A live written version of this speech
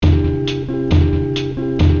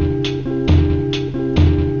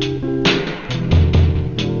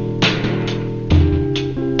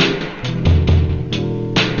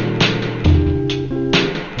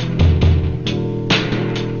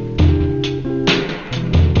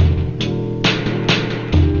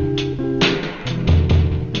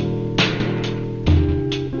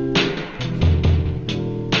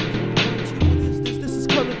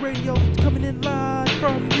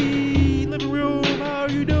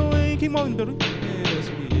Mo in the building. Yeah, that's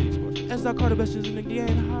me. S. Carter, best in the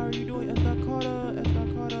game. How are you doing, S. Carter? S.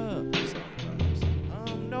 Carter.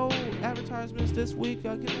 No advertisements this week.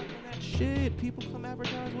 Get back on that shit. People come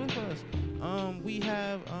advertise with us. We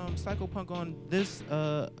have Psychopunk on this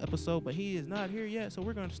episode, but he is not here yet. So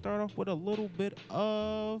we're going to start off with a little bit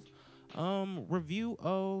of review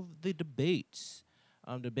of the debates.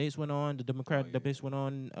 Debates went on. The Democratic debates went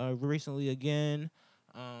on recently again.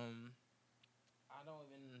 I don't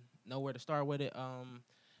even know where to start with it.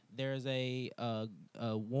 There's a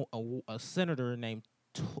senator named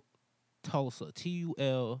Tulsa, Tulsi.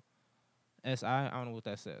 I don't know what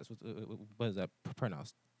that says. What is that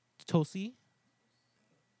pronounced? Tulsi.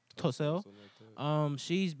 Tosel.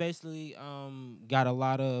 She's basically got a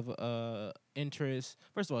lot of interest.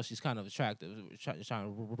 First of all, she's kind of attractive,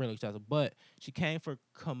 really attractive. But she came for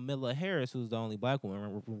Kamala Harris, who's the only black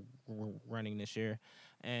woman running this year,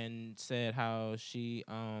 and said how she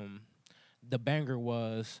the banger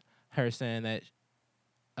was her saying that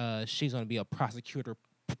she's going to be a prosecutor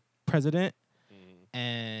president,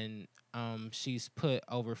 and she's put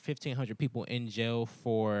over 1,500 people in jail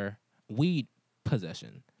for weed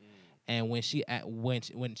possession. And when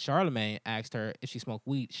when Charlemagne asked her if she smoked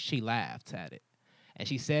weed, she laughed at it, and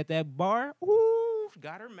she said that bar, ooh,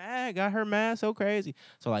 got her mad, so crazy.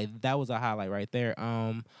 So like that was a highlight right there.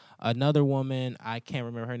 Another woman, I can't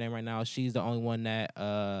remember her name right now. She's the only one that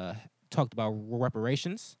talked about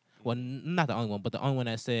reparations. Well, not the only one, but the only one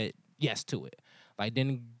that said yes to it. Like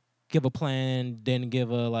didn't give a plan, didn't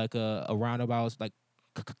give a roundabout. Like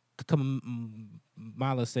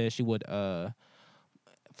Kamala said she would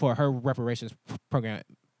for her reparations program.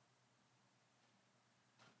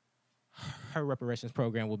 Her reparations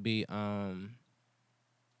program would be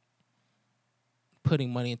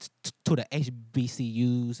putting money into to the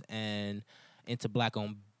HBCUs and into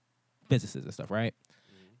black-owned businesses and stuff, right?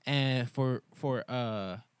 And I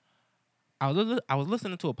was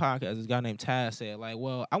listening to a podcast. This guy named Taz said, like,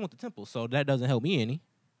 well, I went to Temple, so that doesn't help me any.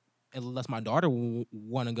 Unless my daughter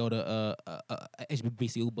want to go to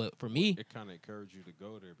HBCU, but for me, it kind of encouraged you to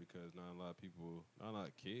go there because not a lot of people, not a lot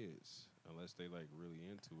of kids, unless they like really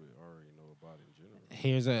into it, already know about it in general.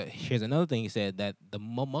 Here's another thing he said that the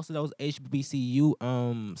most of those HBCU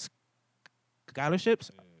scholarships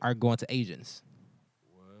are going to Asians.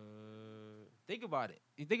 What? Think about it.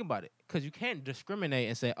 You think about it, because you can't discriminate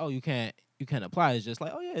and say, oh, you can't apply. It's just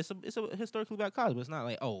like, oh yeah, it's a historically black college, but it's not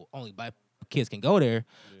like, oh, only black kids can go there.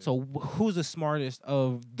 Yeah. So who's the smartest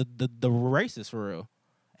of the races for real?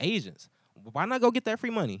 Asians. Why not go get that free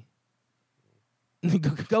money?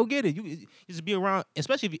 go get it. You just be around,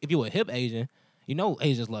 especially if you're a hip Asian. You know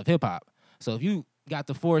Asians love hip hop. So if you got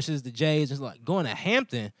the Forces, the J's, just like going to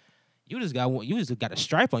Hampton, you just got a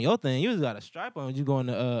stripe on your thing. You just got a stripe on you going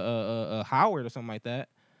to Howard or something like that.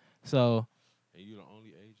 So. And you the only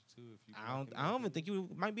Asian too. If you I don't even think you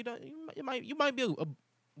might be you might be a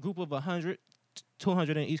group of 100,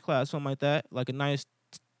 200 in each class, something like that. Like a nice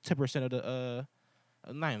 10% of the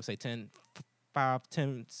not even say 10, 5,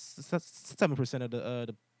 10, 7% of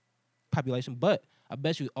the population. But I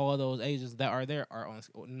bet you all those Asians that are there are on a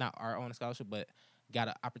scholarship, but got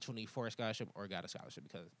an opportunity for a scholarship or got a scholarship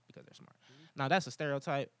because they're smart. Now that's a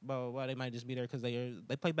stereotype, but they might just be there because they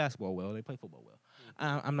play basketball well, they play football well.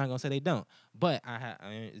 I'm not gonna say they don't, but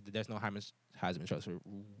there's no Heisman Trophy for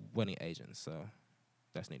winning Asians, so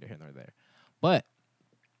that's neither here nor there. But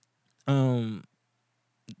the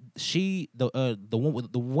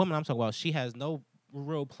woman I'm talking about, she has no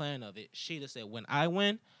real plan of it. She just said, when I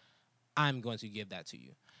win, I'm going to give that to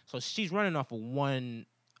you. So she's running off of one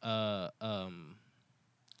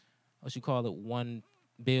what you call it, one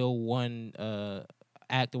bill, one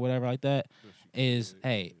act or whatever like that, is,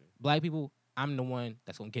 hey, black people, I'm the one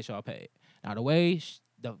that's going to get y'all paid. Now, the way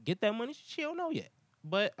to get that money, she don't know yet.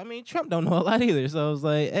 But, I mean, Trump don't know a lot either. So, it's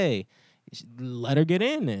like, hey, let her get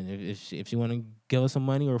in then if she want to give us some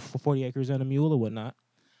money or 40 acres and a mule or whatnot.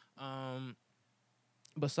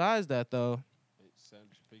 Besides that, though.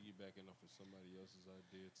 Sanders piggybacking off of somebody else's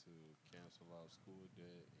idea to cancel out school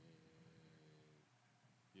debt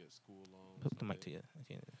and school loans. Put the mic to you.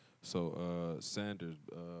 So Sanders,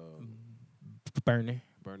 Bernie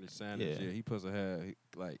Sanders, he supposed to have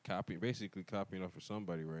like basically copying off of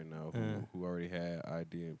somebody right now who already had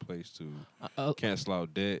idea in place to cancel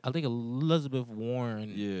out debt. I think Elizabeth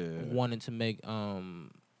Warren wanted to make I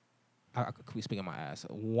could be speaking my ass.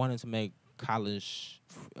 Wanted to make college.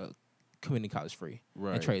 Community college free,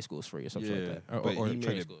 right, and trade schools free or something like that, or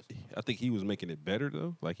trade schools. I think he was making it better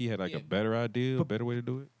though. Like he had like a better idea, a better way to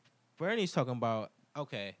do it. Bernie's talking about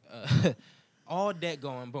all debt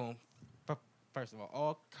going boom. First of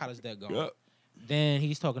all college debt going. Yep. Then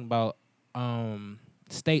he's talking about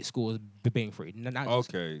state schools being free, not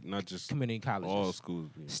just not just community colleges. All schools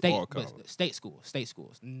being state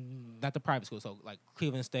schools, not the private schools. So like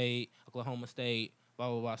Cleveland State, Oklahoma State, blah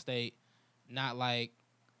blah blah state, not like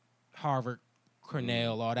Harvard,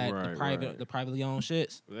 Cornell, all that the privately owned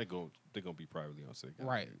shits. They're gonna be privately owned.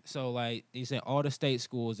 Right. So like he said, all the state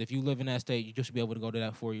schools, if you live in that state, you just should be able to go to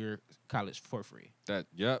that 4-year college for free. That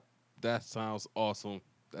sounds awesome.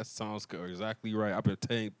 That sounds exactly right. I've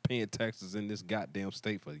been paying taxes in this goddamn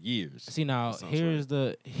state for years. See now, here's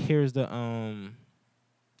the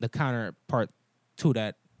counterpart to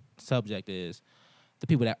that subject is the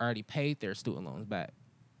people that already paid their student loans back.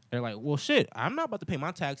 They're like, well, shit, I'm not about to pay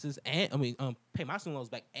my taxes and pay my student loans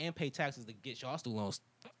back and pay taxes to get y'all student loans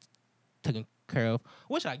taken care of,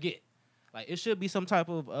 which I get. Like, it should be some type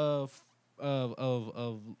of I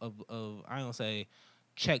don't say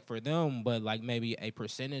check for them, but like maybe a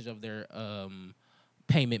percentage of their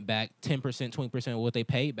payment back, 10%, 20% of what they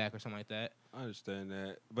paid back or something like that. I understand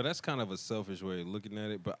that, but that's kind of a selfish way of looking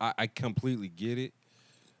at it. But I completely get it.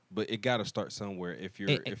 But it got to start somewhere. If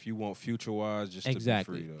you want future wise, just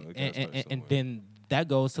exactly. to be free though. And then that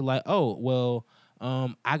goes to like, oh well,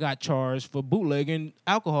 I got charged for bootlegging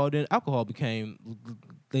alcohol. Then alcohol became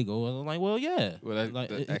legal. And I'm like, well, yeah. Well,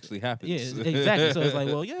 that actually happens. Yeah, exactly. So it's like,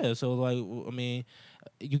 well, yeah. So like, I mean,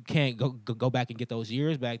 you can't go back and get those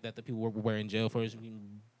years back that the people were in jail for.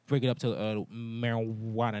 Bring it up to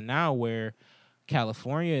marijuana now, where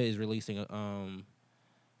California is releasing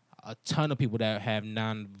a ton of people that have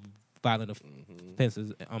non-violent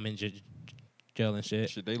offenses in jail and shit.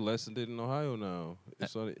 Shit, they lessened it in Ohio now.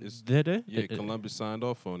 Did they? Yeah, Columbus signed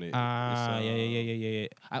off on it. Yeah.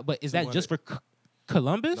 But is that just for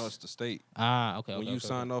Columbus? No, it's the state. Okay. When you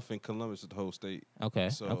sign off in Columbus, it's the whole state.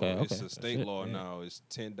 Okay. So it's a state law now. It's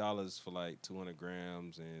 $10 for like 200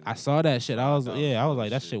 grams. And I saw that shit. I was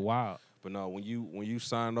like, that shit wild. But no, when you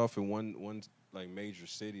sign off in one like major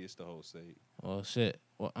city, it's the whole state. Well, shit.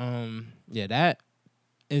 Well, yeah, that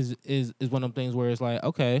is one of them things where it's like,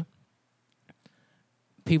 okay,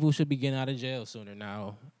 people should be getting out of jail sooner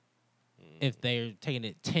now. If they're taking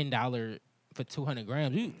it $10 for 200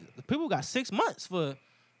 grams, people got 6 months for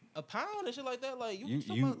a pound and shit like that. Like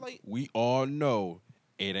we all know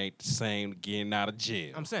it ain't the same getting out of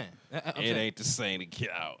jail. I'm saying ain't the same to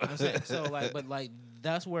get out. I'm saying so but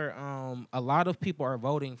that's where a lot of people are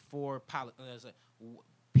voting for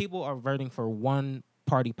people are voting for one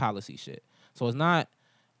party policy shit. So it's not,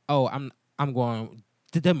 oh, I'm going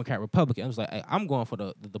the Democrat, Republican. I was like, hey, I'm going for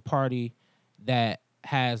the party that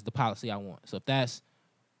has the policy I want. So if that's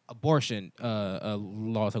abortion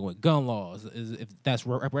laws, like with gun laws, if that's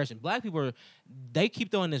reparation, black people they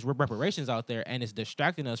keep throwing this reparations out there, and it's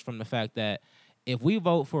distracting us from the fact that if we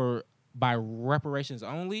vote by reparations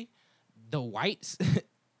only, the whites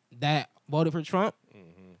that voted for Trump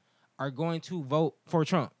are going to vote for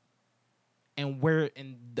Trump. And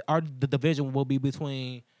the division will be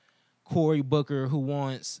between Cory Booker, who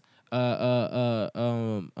wants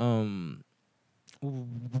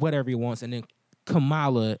whatever he wants, and then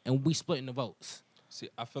Kamala, and we splitting the votes. See,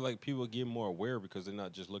 I feel like people get more aware because they're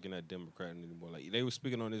not just looking at Democrat anymore. Like they were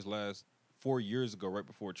speaking on this last 4 years ago, right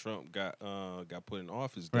before Trump got put in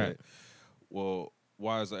office. Right. Well,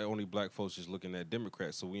 why is only black folks just looking at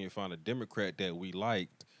Democrats? So we didn't find a Democrat that we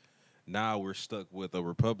liked. Now we're stuck with a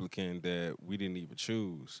Republican that we didn't even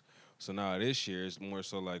choose. So now this year it's more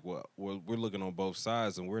so like, well, we're looking on both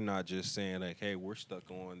sides, and we're not just saying like, hey, we're stuck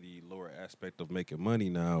on the lower aspect of making money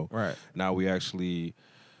now. Right. Now we actually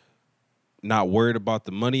not worried about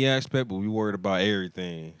the money aspect, but we worried about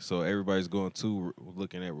everything. So everybody's going to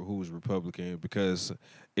looking at who's Republican, because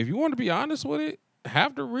if you want to be honest with it,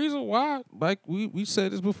 half the reason why, like we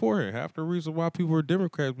said this before here, half the reason why people are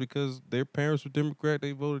Democrats because their parents were Democrat,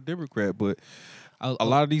 they voted Democrat. But a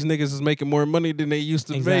lot of these niggas is making more money than they used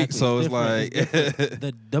to make. So it's like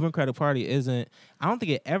the Democratic Party isn't. I don't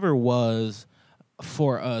think it ever was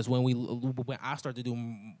for us when I started to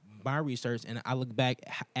do my research and I look back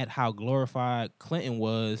at how glorified Clinton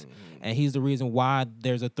was, and he's the reason why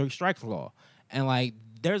there's a 3 strikes law, and like.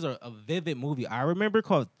 There's a vivid movie I remember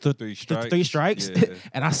called Three Strikes, yeah.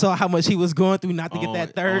 And I saw how much he was going through not to get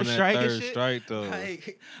that third strike and shit. Strike, though.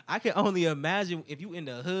 Like, I can only imagine if you in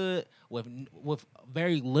the hood with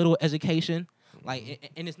very little education,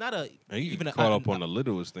 like, and it's not a and you even caught up on the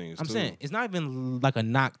littlest things. I'm saying it's not even like a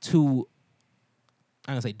knock to,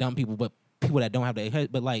 I don't say dumb people, but people that don't have the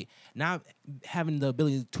head, but like not having the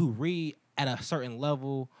ability to read at a certain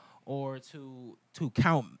level or to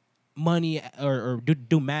count money or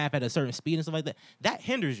do math at a certain speed and stuff like that, that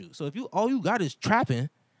hinders you. So if all you got is trapping, and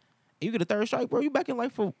you get a 3rd strike, bro, you back in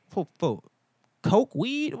life for coke,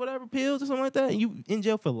 weed, or whatever, pills or something like that, and you in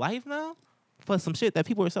jail for life now for some shit that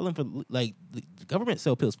people are selling for, like, the government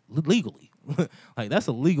sell pills legally. Like, that's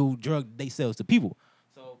a legal drug they sell to people.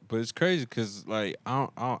 So, But it's crazy because, like,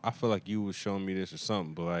 I feel like you was showing me this or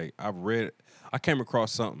something, but, like, I came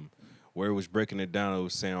across something where it was breaking it down. It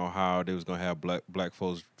was saying on how they was going to have black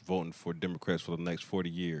folks voting for Democrats for the next 40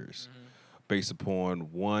 years based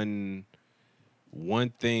upon one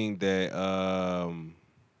thing that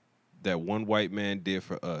that one white man did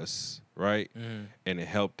for us, right? And it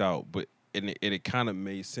helped out. But it kind of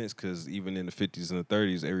made sense because even in the 50s and the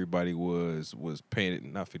 30s, everybody was paying it.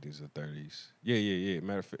 Not 50s and 30s. Yeah.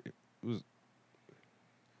 Matter of fact, it was.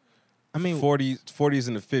 I mean, 40s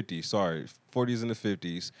and the 50s. Sorry, 40s and the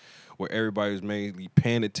 50s, where everybody was mainly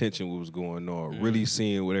paying attention to what was going on, really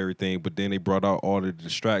seeing what everything. But then they brought out all the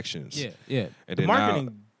distractions. Yeah. And the then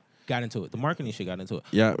marketing got into it. The marketing shit got into it.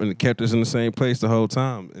 Yeah, and it kept us in the same place the whole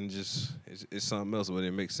time, and just it's something else. But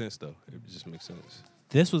it makes sense though. It just makes sense.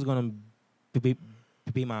 This was gonna be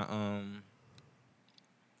my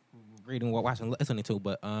reading, watching, listening to,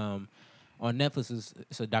 but on Netflix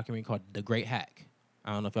it's a documentary called The Great Hack.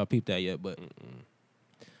 I don't know if y'all peeped that yet, but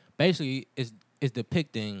basically it's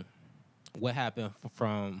depicting what happened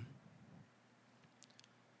from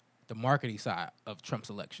the marketing side of Trump's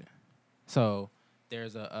election. So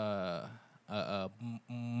there's a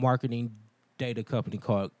marketing data company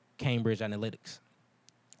called Cambridge Analytica,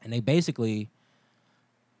 and they basically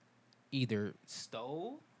either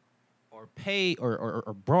stole or paid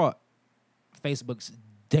or brought Facebook's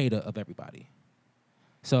data of everybody.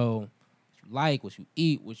 So like, what you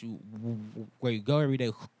eat, where you go every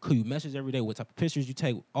day, who you message every day, what type of pictures you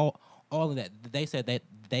take, all of that. They said that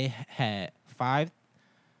they had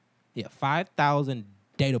 5,000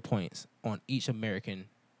 data points on each American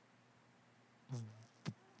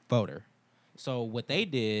voter. So what they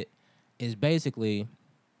did is basically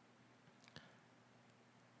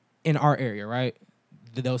in our area, right?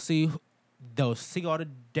 They'll see all the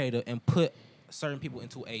data and put certain people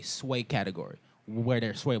into a sway category where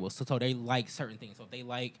they're swayable. So they like certain things.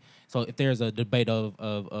 So if there's a debate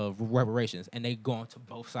of reparations and they go on to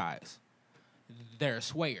both sides, they're a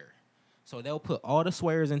swayer. So they'll put all the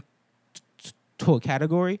swayers into a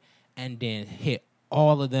category and then hit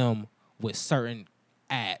all of them with certain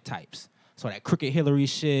ad types. So that Crooked Hillary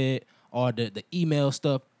shit, or the email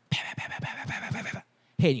stuff,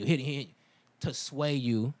 hitting you to sway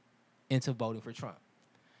you into voting for Trump.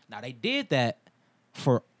 Now they did that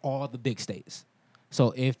for all the big states.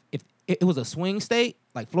 So if it was a swing state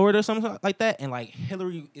like Florida or something like that, and like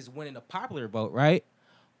Hillary is winning the popular vote, right?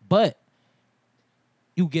 But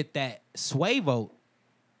you get that sway vote.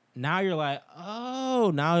 Now you're like,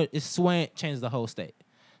 oh, now it's swaying, changes the whole state.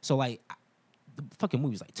 So like, the fucking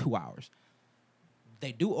movie's like 2 hours.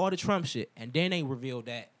 They do all the Trump shit, and then they reveal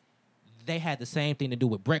that they had the same thing to do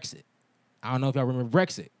with Brexit. I don't know if y'all remember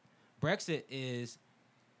Brexit. Brexit is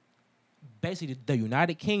basically the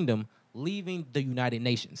United Kingdom leaving the United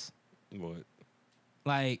Nations. What?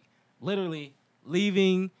 Like, literally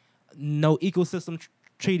leaving, no ecosystem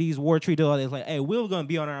treaties, war treaty, all that. It's like, hey, we're going to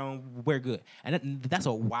be on our own. We're good. And that's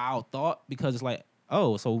a wild thought, because it's like,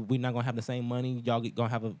 oh, so we're not going to have the same money. Y'all going to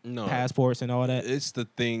have passports and all that. It's the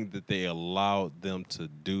thing that they allowed them to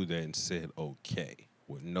do that and said okay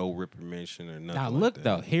with no reprimension or nothing. Now look, like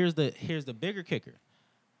though, here's the bigger kicker.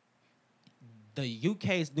 The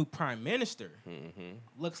UK's new prime minister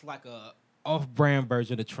looks like a off-brand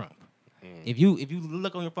version of Trump. If you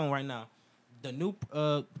look on your phone right now, the new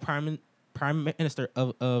prime minister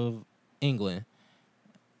of England,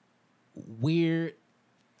 weird,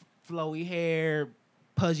 flowy hair,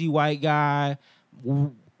 pudgy white guy,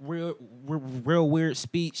 real weird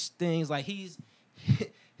speech things. Like his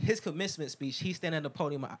commencement speech, he's standing at the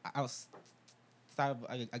podium outside of,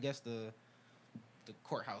 I guess the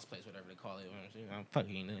courthouse place, whatever they call it. I'm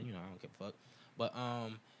fucking, I don't give a fuck. But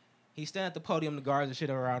he's standing at the podium, the guards and shit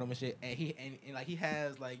around him and shit, and he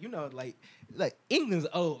has like England's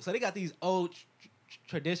old, so they got these old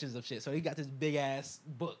traditions of shit. So he got this big ass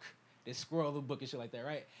book, this scroll book and shit like that,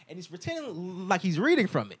 right? And he's pretending like he's reading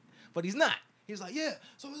from it, but he's not. He's like, yeah,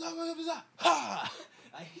 so ha.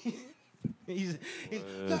 He's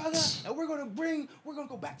and we're gonna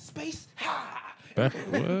go back to space. Ha. Back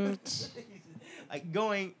what? Like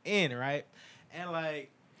going in, right? And like,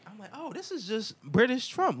 I'm like, oh, this is just British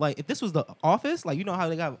Trump. Like, if this was the office, like, you know how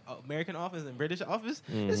they got American office and British office?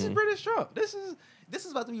 This is British Trump. This is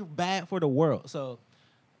about to be bad for the world. So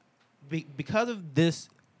because of this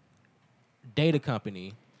data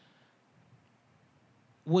company,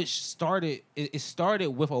 which started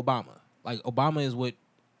with Obama. Like, Obama is what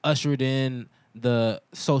ushered in the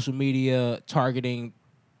social media targeting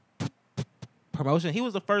promotion. He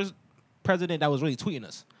was the first president that was really tweeting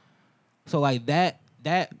us. So like that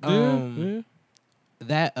what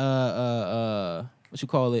you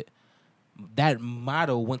call it? That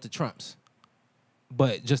motto went to Trump's,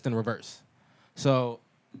 but just in reverse. So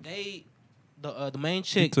the main He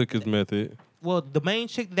chick took his method. well, the main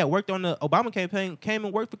chick that worked on the Obama campaign came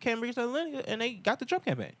and worked for Cambridge Analytica, and they got the Trump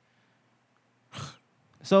campaign.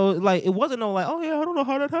 So like it wasn't no like, oh yeah, I don't know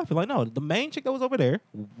how that happened. Like no, the main chick that was over there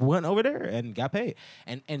went over there and got paid.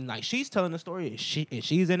 And like she's telling the story.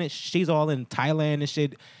 She's in it. She's all in Thailand and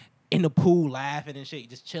shit, in the pool laughing and shit,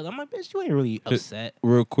 just chilling. I'm like, bitch, you ain't really upset.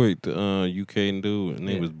 Real quick, the UK dude, his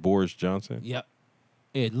name Yeah. was Boris Johnson. Yep.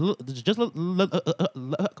 Yeah, just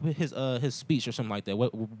look his speech or something like that.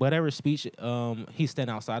 Whatever speech he's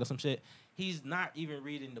standing outside of some shit, he's not even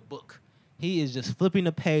reading the book. He is just flipping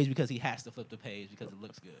the page because he has to flip the page because it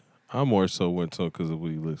looks good. I more so went to him because of what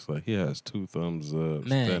he looks like. He has 2 thumbs up.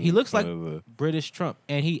 Man, he looks like the, British Trump,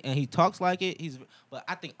 and he talks like it. But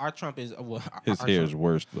I think our Trump is his hair is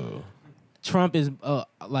worse though. Trump is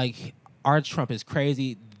like our Trump is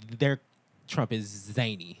crazy. Their Trump is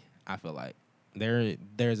zany. I feel like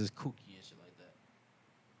theirs is kooky and shit like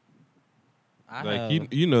that. Like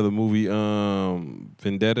you know the movie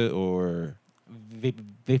Vendetta or V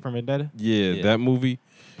for Vendetta. yeah, that movie.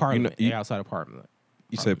 Parliament. You know, Outside of Parliament.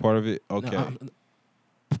 You say part of it? Okay. No,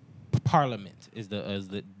 Parliament is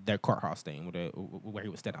their courthouse thing where he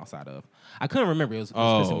was standing outside of. I couldn't remember. It was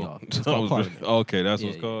pissing me off. It's called Parliament. Okay, that's what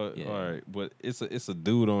Yeah, it's called. yeah. All right, but it's a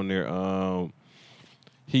dude on there.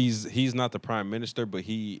 He's not the prime minister, but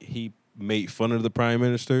he made fun of the prime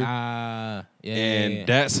minister. Yeah. And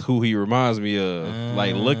that's who he reminds me of.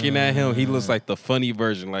 Like looking at him, he looks like the funny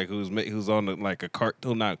version, like who's on like a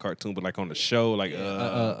cartoon, not a cartoon, but like on the show, like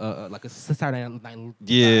like a Saturday Night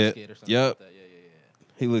yeah, skit or something. yep. Like that. Yeah.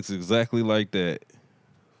 He looks exactly like that.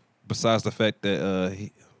 Besides the fact that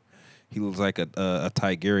he looks like a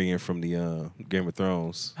Targaryen from the Game of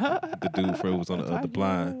Thrones, the dude who was on the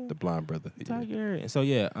blind brother. Yeah. Targaryen. So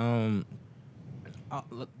yeah,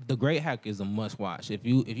 the Great Hack is a must watch. If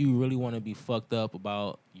you really want to be fucked up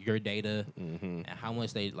about your data and how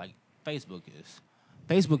much they like Facebook is.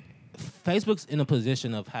 Facebook's in a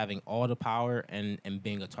position of having all the power and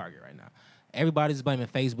being a target right now. Everybody's blaming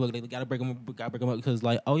Facebook. They gotta break them up because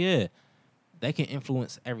like, oh yeah, they can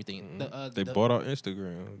influence everything. They bought out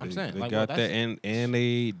Instagram. I'm saying, they like, got well, that, and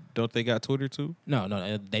they got Twitter too. No,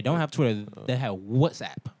 they don't have Twitter. They have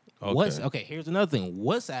WhatsApp. Okay. Okay, here's another thing.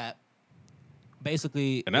 WhatsApp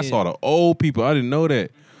basically, And that's all the old people. I didn't know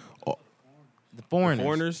that. the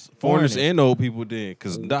foreigners. Foreigners and old people did.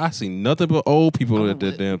 Because I see nothing but old people at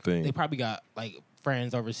that damn thing. They probably got like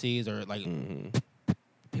friends overseas or like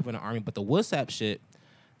people in the army. But the WhatsApp shit,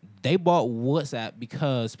 they bought WhatsApp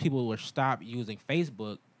because people were stopped using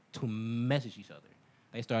Facebook to message each other.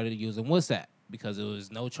 They started using WhatsApp because it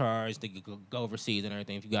was no charge. They could go overseas and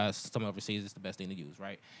everything. If you guys some overseas, it's the best thing to use,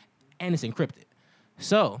 right? And it's encrypted.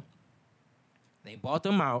 So they bought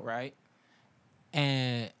them out, right?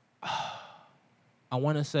 And I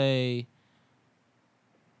want to say,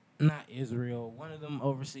 not Israel, one of them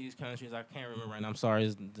overseas countries. I can't remember right now. I'm sorry,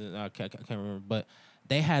 I can't remember. But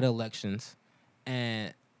they had elections,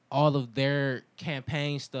 and all of their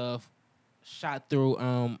campaign stuff shot through.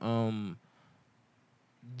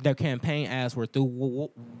 Their campaign ads were through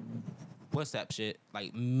WhatsApp shit,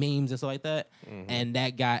 like memes and stuff like that, and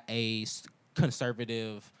that got a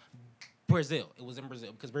conservative. Brazil. It was in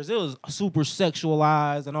Brazil because Brazil is super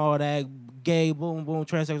sexualized and all that, gay, boom, boom,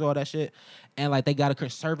 transsexual, all that shit. And like they got a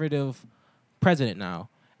conservative president now.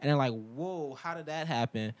 And they're like, whoa, how did that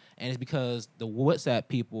happen? And it's because the WhatsApp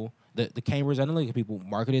people, the Cambridge Analytica people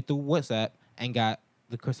marketed through WhatsApp and got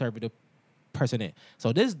the conservative president.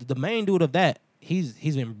 So this the main dude of that, he's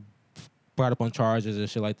been brought up on charges and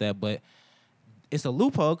shit like that, but it's a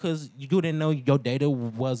loophole because you didn't know your data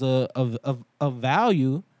was of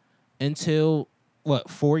value until,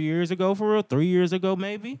 4 years ago for real? 3 years ago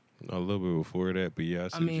maybe? A little bit before that, but yeah, I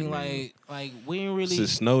see what you mean. like we ain't really...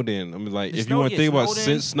 Since Snowden. I mean, like, if you want to think about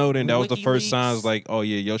since Snowden, that was the first WikiLeaks. signs like, oh,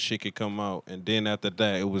 yeah, your shit could come out. And then after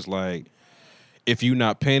that, it was like, if you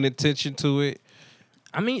not paying attention to it.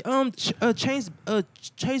 I mean, Chase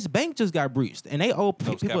Bank just got breached, and they owe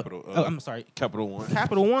people... Capital, I'm sorry. Capital One.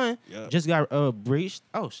 Capital One Yep. just got breached.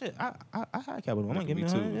 Oh, shit. I had Capital One. Me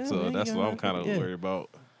too. So that's what I'm kind of worried about.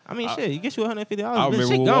 I mean, shit, you get you $150. I remember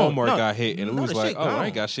when Walmart got hit, and it was the like, shit oh, I gone.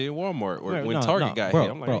 ain't got shit in Walmart. Or when No, Target got bro,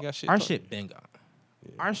 hit, I'm like, I ain't got shit. Our Target. shit been gone.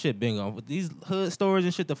 Our shit been on with these hood stores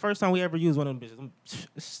and shit. The first time we ever used one of them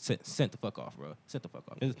bitches, sent the fuck off, bro. Sent the fuck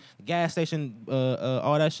off. It's the gas station,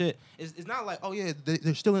 all that shit. It's not like, oh yeah,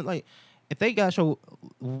 they're still in like, if they got your,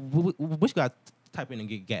 what you got to type in and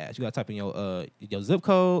get gas? You got to type in your zip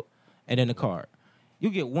code and then the card. You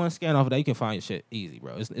get one scan off of that, you can find your shit easy,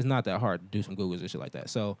 bro. It's not that hard to do some Googles and shit like that.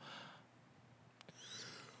 So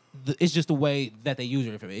it's just the way that they use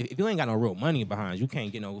your information. If you ain't got no real money behind you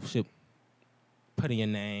can't get no shit put in your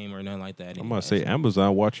name or nothing like that. I'm gonna say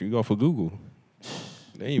Amazon watching you off of Google.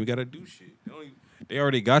 They ain't even gotta do shit. They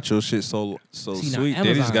already got your shit so See, sweet. Amazon,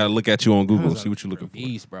 they just gotta look at you on Google and Amazon see what you're looking for.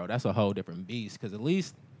 Beast, bro. That's a whole different beast. Because at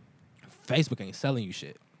least Facebook ain't selling you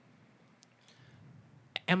shit.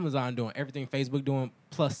 Amazon doing everything Facebook doing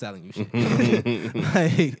plus selling you shit.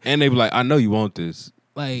 Like, and they be like, I know you want this.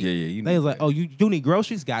 Like, You they was like, oh, you need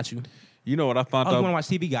groceries? Got you. You know what I found out? out? You want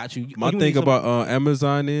to watch TV? Got you. My thing about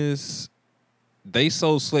Amazon is they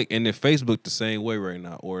so slick, and then Facebook the same way right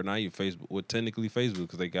now, or not even Facebook, well, technically Facebook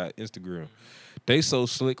because they got Instagram. They so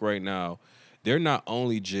slick right now. They're not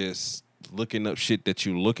only just looking up shit that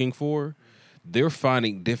you're looking for, they're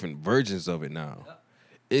finding different versions of it now.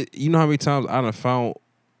 You know how many times I done found,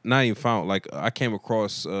 not even found, like I came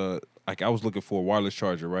across, like I was looking for a wireless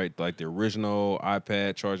charger, right? Like the original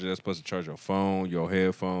iPad charger that's supposed to charge your phone, your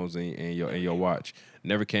headphones, and your watch.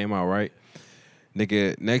 Never came out, right?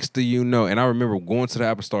 Nigga, next thing you know, and I remember going to the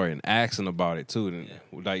Apple Store and asking about it too,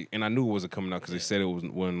 and I knew it wasn't coming out because they said it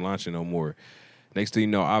wasn't launching no more. Next thing you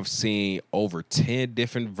know, I've seen over 10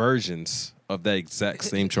 different versions of that exact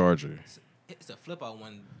same charger. It's a flip-out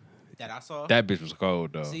one that I saw. That bitch was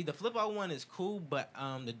cold though. See, the flip-out one is cool, but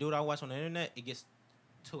the dude I watch on the internet, it gets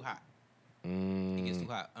too hot. It gets too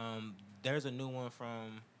hot. There's a new one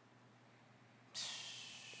from,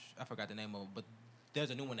 I forgot the name of it, but there's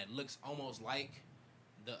a new one that looks almost like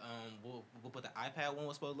the what the iPad one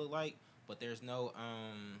was supposed to look like, but there's no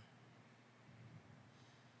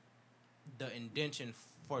the indention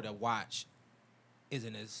for the watch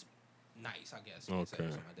isn't as nice, I guess. Okay.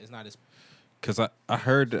 It's not as. Cause I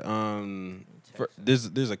heard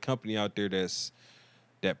there's a company out there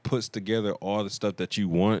that puts together all the stuff that you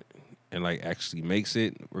want and like actually makes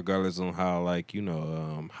it, regardless on how like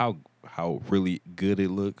how really good it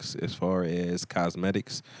looks as far as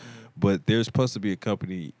cosmetics. But there's supposed to be a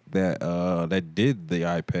company that did the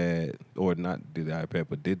iPad, or not did the iPad,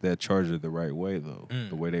 but did that charger the right way though,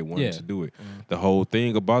 the way they wanted to do it. The whole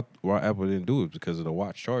thing about why Apple didn't do it because of the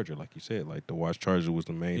watch charger, like you said, like the watch charger was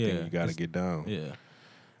the main thing you got to get down. Yeah.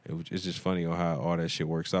 It's just funny on how all that shit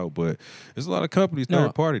works out, but there's a lot of companies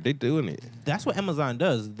third party they doing it. That's what Amazon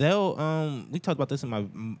does. They'll we talked about this in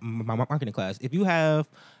my marketing class. If you have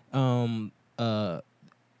it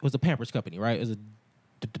was a Pampers company, right? It was a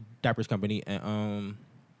diapers company, and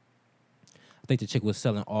I think the chick was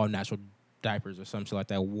selling all natural diapers or something like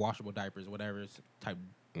that, washable diapers, whatever type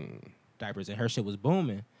diapers, and her shit was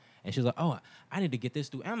booming. And she was like, "Oh, I need to get this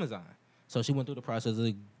through Amazon." So she went through the process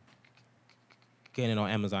of getting it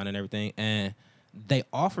on Amazon and everything, and they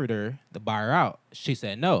offered her to buy her out. She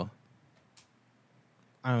said no.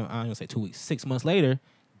 I'm gonna say 2 weeks. 6 months later,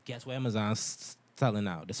 guess what Amazon's selling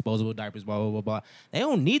now? Disposable diapers, blah, blah, blah, blah. They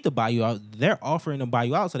don't need to buy you out. They're offering to buy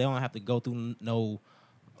you out so they don't have to go through no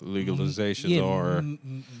legalizations or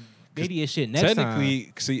media shit next technically,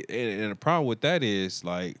 time. See, and the problem with that is,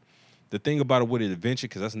 like, the thing about it with an invention,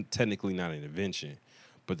 because that's technically not an invention,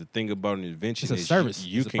 but the thing about an invention is a service.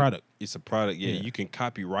 It's a product. It's a product, yeah. Yeah. You can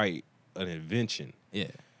copyright an invention.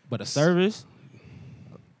 Yeah. But a service,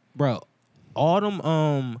 bro, all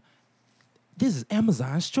them, this is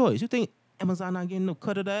Amazon's choice. You think Amazon not getting no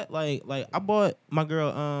cut of that? Like I bought my girl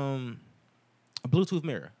a Bluetooth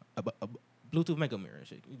mirror, a Bluetooth makeup mirror and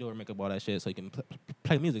shit. You do her makeup, all that shit, so you can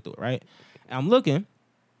play music through it, right? And I'm looking,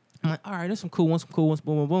 I'm like, all right, there's some cool ones, boom,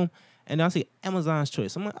 boom, boom. And then I see Amazon's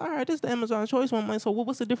choice. I'm like, all right, this is the Amazon choice one. I'm like, so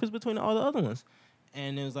what's the difference between all the other ones?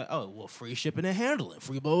 And it was like, oh, well, free shipping and handling,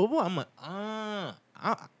 free blah, blah, blah. I'm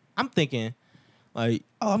like, I'm thinking, like,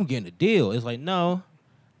 oh, I'm getting a deal. It's like, no,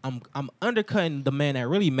 I'm undercutting the man that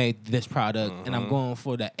really made this product, and I'm going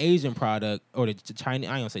for the Asian product or the Chinese.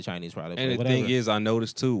 I ain't gonna say Chinese product. And the whatever. thing is, I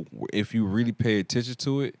noticed too, if you really pay attention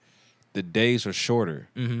to it, the days are shorter.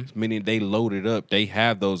 Meaning they load it up. They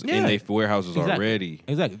have those in their warehouses already.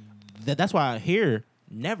 Exactly. That's why here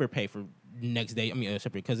never pay for next day. I mean,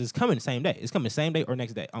 shipping, because it's coming the same day. It's coming same day or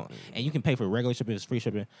next day. And you can pay for regular shipping, it's free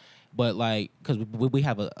shipping. But like, because we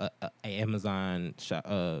have a Amazon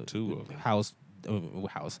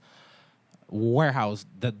warehouse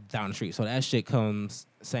down the street. So that shit comes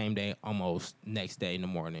same day, almost next day in the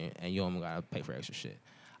morning, and you don't gotta pay for extra shit.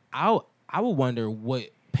 I would wonder what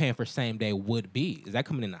paying for same day would be. Is that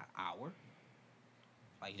coming in an hour?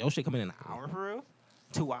 Like your shit coming in an hour for real?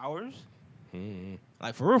 2 hours? Mm-hmm.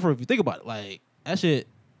 Like for real, if you think about it, like that shit,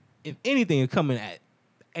 if anything, is coming at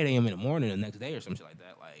 8 a.m. in the morning the next day or some shit like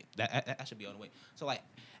that. Like that should be on the way. So like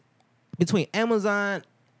between Amazon,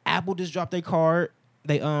 Apple just dropped their card,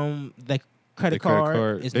 they credit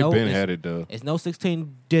card. They've been had it though. It's no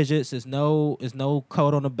 16 digits. It's no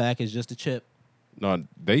code on the back. It's just a chip. No,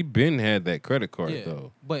 they been had that credit card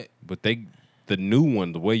though. But the new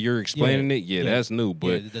one, the way you're explaining it, that's new.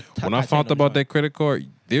 But when I found about that credit card,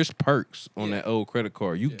 there's perks on that old credit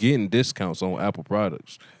card. You getting discounts on Apple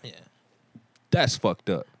products. Yeah, that's fucked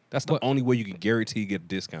up. That's the only way you can guarantee you get a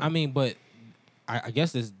discount. I mean, but I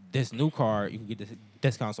guess this new card you can get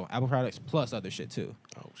discounts on Apple products plus other shit too.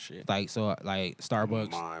 Oh shit! Like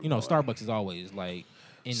Starbucks. Starbucks is always like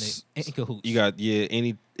in cahoots. You got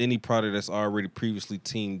any product that's already previously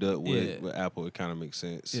teamed up with Apple, it kind of makes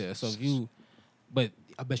sense. Yeah. So but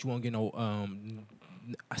I bet you won't get no.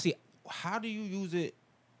 I see. How do you use it?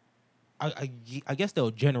 I guess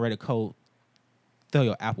they'll generate a code through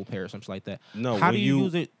your Apple Pay or something like that. No, how do you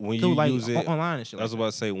use it? When you use it online and shit. I was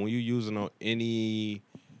about to say when you use it on any.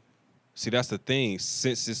 See, that's the thing.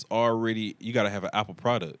 Since it's already, you got to have an Apple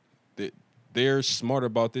product. They're smart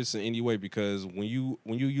about this in any way because when you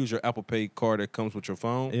use your Apple Pay card that comes with your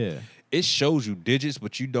phone, it shows you digits,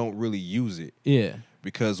 but you don't really use it. Yeah.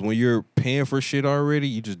 Because when you're paying for shit already,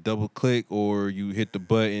 you just double click or you hit the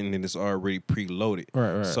button and it's already preloaded.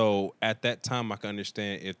 Right. So at that time, I can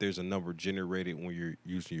understand if there's a number generated when you're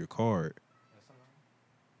using your card.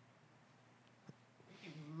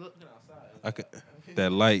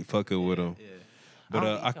 That light fucking with them. Yeah. But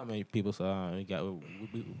I don't how many people, so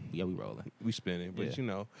we rolling. We spinning, but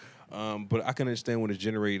but I can understand when it's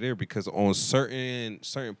generated there because on certain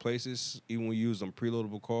places, even when you use them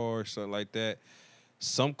preloadable cars, something like that,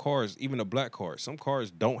 some cars, even a black car, some cars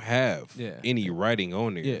don't have any writing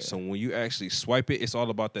on there. Yeah. So when you actually swipe it, it's all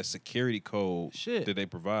about that security code that they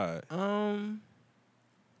provide.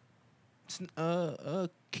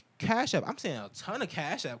 Cash App. I'm seeing a ton of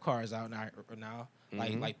Cash App cars out now.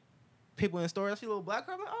 Mm-hmm. Like people in the store, I see a little black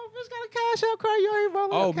car. Like, oh, it's got a Cash App card. You ain't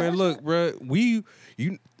rolling. Oh man, look, bro.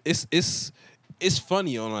 It's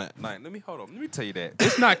funny on like. Let me tell you that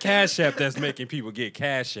it's not Cash App that's making people get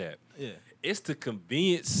Cash App. Yeah. It's the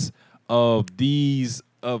convenience of these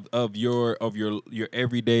of your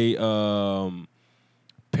everyday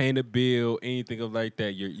paying a bill, anything of like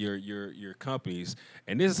that. Your companies,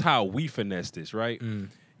 and this is how we finesse this, right? Mm.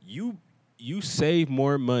 You save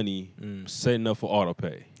more money setting up for auto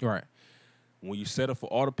pay. Right. When you set up for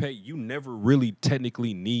auto pay, you never really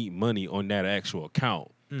technically need money on that actual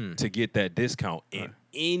account to get that discount. And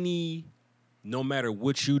no matter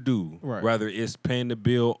what you do, whether it's paying the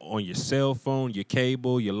bill on your cell phone, your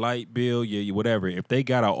cable, your light bill, your whatever, if they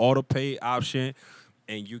got an auto pay option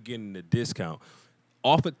and you're getting the discount,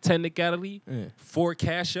 off of technicality for a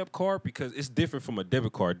Cash App card, because it's different from a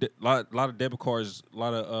debit card. A lot of debit cards, a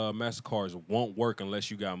lot of MasterCards won't work unless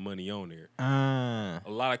you got money on there. A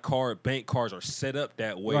lot of bank cards are set up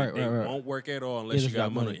that way. They won't work at all unless you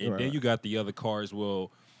got money. And then you got the other cards,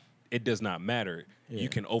 it does not matter. Yeah. You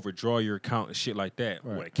can overdraw your account and shit like that.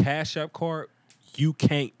 With a Cash App card, you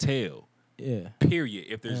can't tell. Yeah. Period.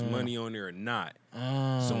 If there's money on there or not.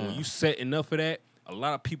 So when you set enough of that, a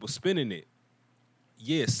lot of people spending it.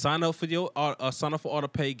 Yeah, sign up for auto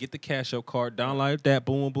pay, get the Cash App card, download that,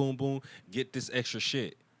 boom, boom, boom, get this extra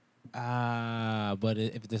shit. But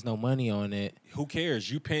if there's no money on it, who cares?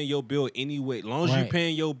 You paying your bill anyway. Long as you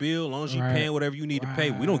paying your bill, long as you paying whatever you need to pay,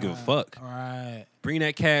 we don't give a fuck. Right. Bring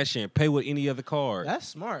that cash in, pay with any other card. That's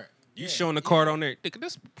smart. You showing the card on there,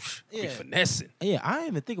 this be finessing. Yeah, I didn't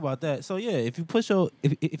even think about that. So yeah, if you put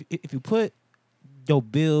if you put your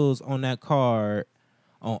bills on that card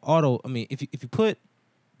on auto, if you put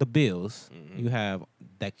the bills you have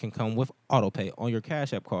that can come with auto pay on your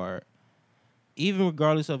Cash App card, even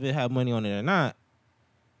regardless of it have money on it or not,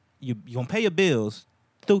 you gonna pay your bills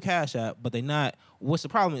through Cash App, but they not. What's the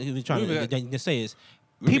problem? You're trying to say is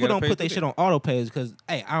people don't put their shit on auto pay because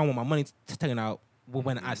hey, I don't want my money taken out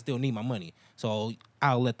when I still need my money, so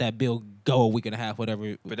I'll let that bill go a week and a half,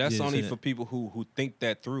 whatever. But that's only for people who think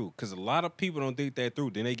that through, because a lot of people don't think that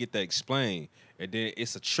through. Then they get that explained, and then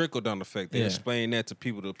it's a trickle down effect. They explain that to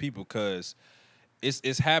people, because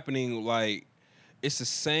it's happening like. It's the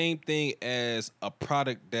same thing as a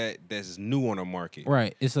product that's new on the market.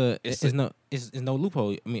 Right. It's no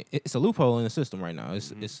loophole. It's a loophole in the system right now.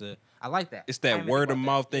 I like that. It's that word of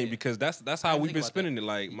mouth thing because that's how we've been spending it.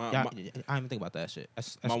 Like I didn't even think about that shit.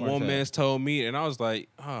 That's my one man's told me, and I was like,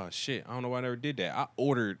 oh shit, I don't know why I never did that. I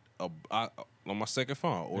ordered on my second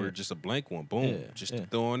phone, or just a blank one. Boom, just to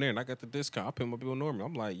throw on there, and I got the discount. I pay my bill normally.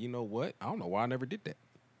 I'm like, you know what? I don't know why I never did that.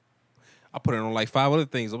 I put it on like 5 other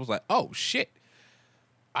things. I was like, oh shit,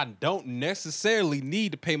 I don't necessarily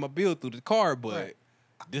need to pay my bill through the card, but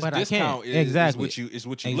this discount is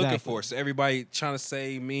what you looking for. So everybody trying to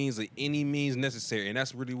save means of any means necessary, and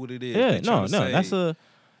that's really what it is. Yeah, no, that's a.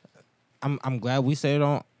 I'm glad we said it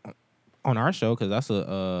on our show because that's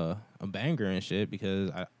a banger and shit.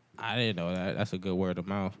 Because I didn't know that. That's a good word of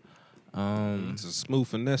mouth. It's a smooth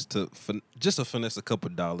finesse just a finesse a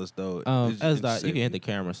couple dollars though. You can hit the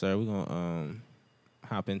camera, sir. We're gonna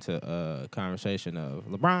hop into a conversation of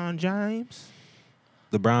LeBron James.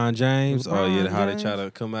 Oh yeah, how they try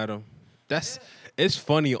to come at him. It's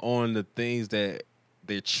funny on the things that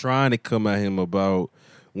they're trying to come at him about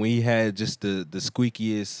when he had just the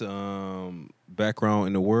squeakiest background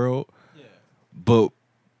in the world. Yeah. But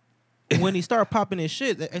when he started popping his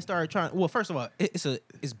shit, they started trying. Well, first of all,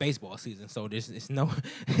 it's baseball season, so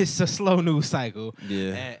it's a slow news cycle.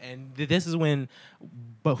 Yeah, and this is when,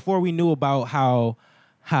 before we knew about how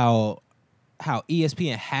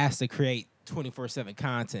ESPN has to create 24/7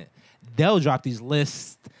 content, they'll drop these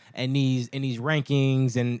lists and these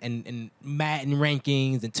rankings and Madden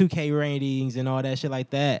rankings and 2K ratings and all that shit like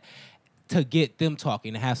that to get them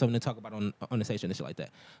talking, to have something to talk about on the station and shit like that.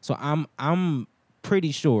 So I'm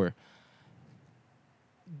pretty sure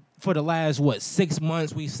for the last 6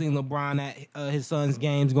 months we've seen LeBron at his son's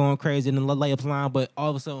games going crazy in the layup line, but all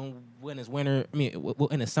of a sudden when it's winter,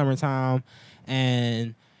 in the summertime,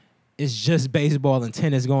 and it's just baseball and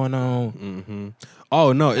tennis going on. Mm-hmm.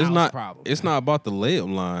 Oh no, it's not. It's not about the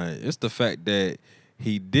layup line. It's the fact that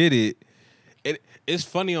he did it. It's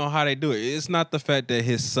funny on how they do it. It's not the fact that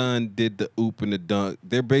his son did the oop and the dunk.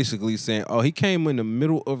 They're basically saying, "Oh, he came in the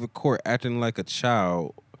middle of the court acting like a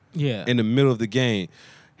child." Yeah. In the middle of the game.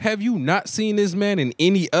 Have you not seen this man in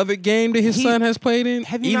any other game that his son has played in?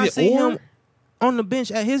 Have you not seen him on the bench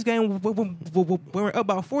at his game when we're up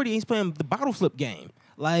about 40? He's playing the bottle flip game.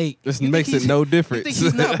 Like, this makes it no difference. You think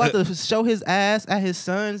he's not about to show his ass at his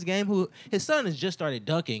son's game? Who his son has just started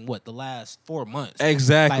dunking the last 4 months?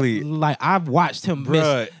 Exactly. Like I've watched him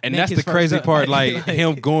miss, and that's the crazy part. Like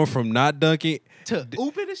him going from not dunking to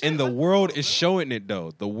ooping and shit. And the world is showing it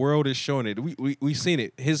though. The world is showing it. We seen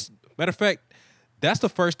it. Matter of fact, that's the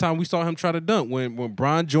first time we saw him try to dunk. When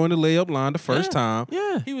Bron joined the layup line the first time,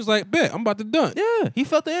 he was like, bet, I'm about to dunk. Yeah, he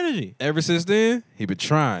felt the energy. Ever since then, he been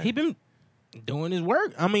trying. He been doing his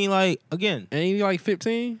work. I mean, like, again. Ain't he like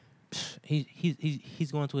 15?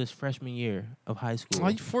 He's going to his freshman year of high school. Oh,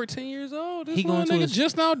 you 14 years old? This little nigga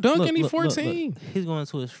just now dunking, he's 14. Look. He's going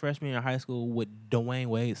to his freshman year of high school with Dwayne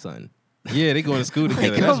Wade's son. Yeah, they going to school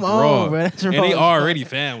together. Like, come on, bro. That's and they already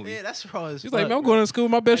family. Yeah, that's raw as fuck. He's like, man, I'm going to school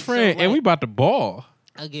with my best friend, and we about to ball.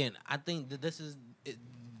 Again, I think that this is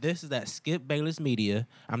that Skip Bayless media.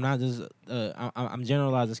 I'm not just I'm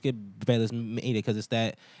generalizing Skip Bayless media because it's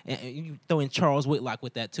that, and you throw in Charles Whitlock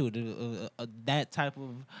with that too. That type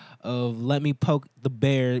of let me poke the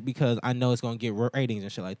bear because I know it's gonna get ratings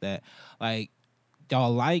and shit like that. Like,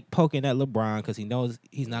 y'all like poking at LeBron because he knows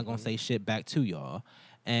he's not gonna say shit back to y'all.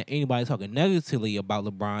 And anybody talking negatively about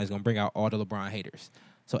LeBron is going to bring out all the LeBron haters.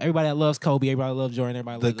 So everybody that loves Kobe, everybody that loves Jordan,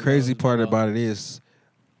 everybody loves... The crazy part about it is,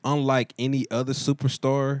 unlike any other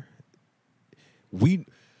superstar,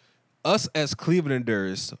 us as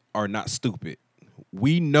Clevelanders are not stupid.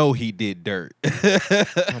 We know he did dirt.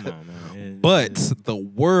 Come on, man. But the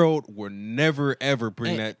world will never, ever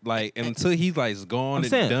bring that, like, until he's, like, gone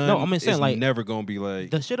done, it's like, never going to be like...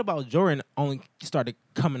 The shit about Jordan only started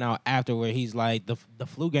coming out after where he's like, the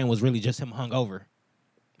flu game was really just him hungover.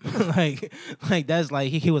 like that's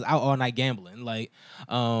like he was out all night gambling. Like,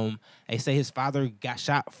 they say his father got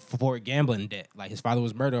shot for gambling debt. Like, his father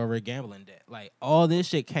was murdered over a gambling debt. Like, all this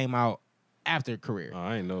shit came out after career. Oh,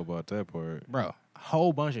 I didn't know about that part. Bro,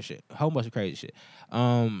 whole bunch of shit. Whole bunch of crazy shit.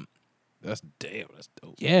 That's dope.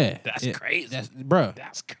 Yeah. That's crazy. That's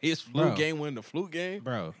crazy. His flu game winning the flu game.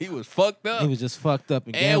 Bro. He was fucked up. He was just fucked up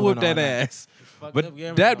and whipped that ass. But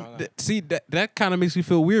that kind of makes me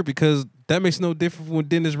feel weird because that makes no difference from what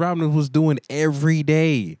Dennis Rodman was doing every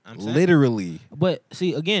day. Literally. But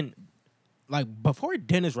see, again, like before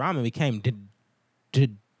Dennis Rodman became Dennis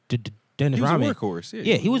Rodman. He was a workhorse.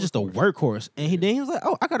 Yeah, he was just a workhorse. And he was like,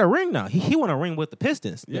 oh, I got a ring now. He won a ring with the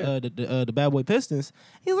Pistons, the bad boy Pistons.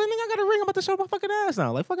 He's like, nigga, I got a ring. I'm about to show my fucking ass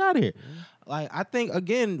now. Like, fuck out of here. Like, I think,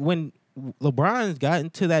 again, when LeBron's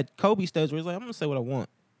gotten to that Kobe stage where he's like, I'm going to say what I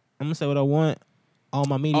want. All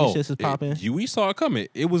my media shit is popping. We saw it coming.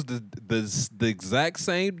 It was the exact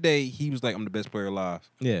same day he was like, I'm the best player alive.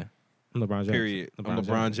 Yeah. LeBron James. Period. I'm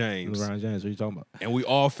LeBron James. LeBron James. What are you talking about? And we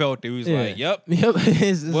all felt it. We was like, "Yep, Yep.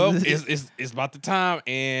 well, it's about the time,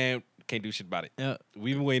 and can't do shit about it." Yep.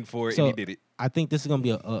 We've been waiting for it, So, and he did it. I think this is gonna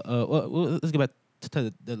be well, let's get back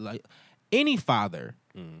to the like any father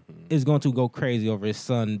is going to go crazy over his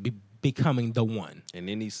son becoming the one. And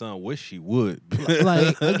any son wish he would.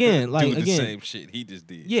 Like again, do the same shit he just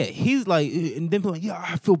did. Yeah, he's like, and then people like, yeah,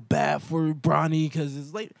 I feel bad for Bronny because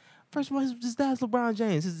it's like, first of all, his dad's LeBron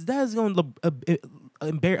James. His dad's going to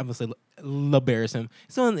embarrass. I'm gonna say embarrass him.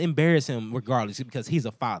 He's going to embarrass him regardless because he's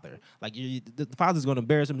a father. Like the father's going to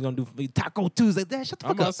embarrass him. He's going to do Taco Tuesday. Dad, shut the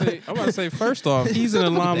fuck up. I'm about to say, first off, he's in the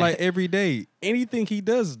limelight every day. Anything he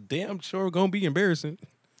does, damn sure gonna be embarrassing.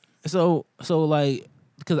 So like.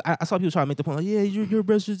 Because I saw people try to make the point like, yeah, your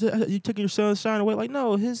brother, you took your son's shine away. Like,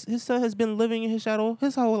 no, his son has been living in his shadow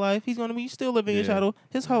his whole life. He's gonna be still living in his shadow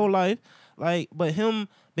his whole life. Like, but him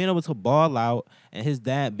being able to ball out and his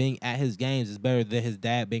dad being at his games is better than his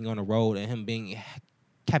dad being on the road and him being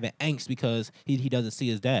having angst because he doesn't see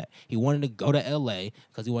his dad. He wanted to go to L.A.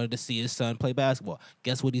 because he wanted to see his son play basketball.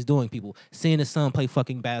 Guess what he's doing, people? Seeing his son play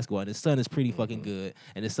fucking basketball. And his son is pretty fucking good.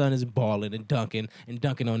 And his son is balling and dunking on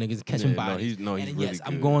niggas and catching bodies. He's really good.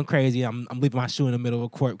 I'm going crazy. I'm leaving my shoe in the middle of a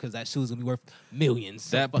court because that shoe's going to be worth millions.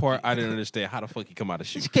 That part, I didn't understand. How the fuck he come out of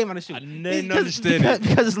shoe? He came out of shoe. I didn't understand it.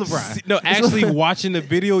 Because it's LeBron. No, actually watching the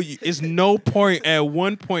video, it's no point. At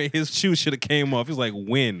one point, his shoe should have came off. He's like,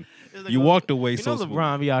 when? Like, you walked away so smooth.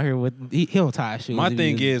 LeBron be out here with he don't tie shoes. My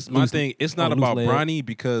thing, it's not about Bronny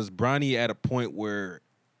because Bronny at a point where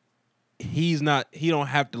he don't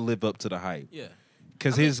have to live up to the hype. Yeah.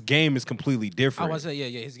 Because his game is completely different. I was say,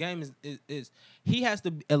 yeah. His game is he has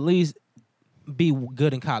to at least be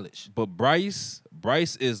good in college. But Bryce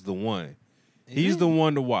is the one. He's the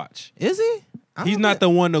one to watch. Is he? He's not the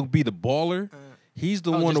one to be the baller. He's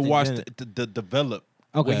the one to watch the develop.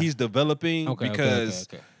 Okay. What he's developing because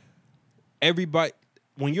everybody,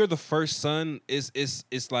 when you're the first son,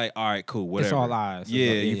 it's like, all right, cool, whatever. It's all eyes.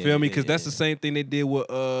 Yeah, you feel me? Because that's the same thing they did with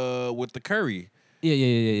the Curry.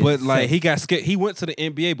 Yeah. But like he got skipped. He went to the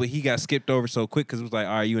NBA, but he got skipped over so quick because it was like,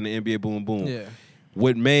 all right, you in the NBA, boom, boom. Yeah.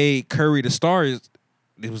 What made Curry the star is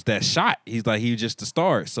it was that shot. He was just the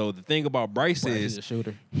star. So the thing about Bryce is he's a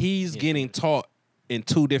shooter. He's getting taught in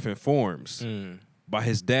two different forms. By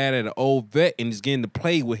his dad at an old vet, and he's getting to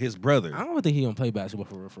play with his brother. I don't think he gonna play basketball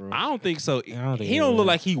for real. I don't think so. He don't look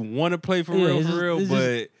like he want to play for real,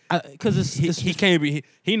 but because he can't be.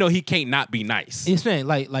 He know he can't not be nice. He's saying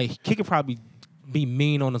like he could probably be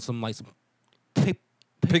mean on some like some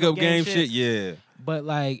pick up game shit. Yeah, but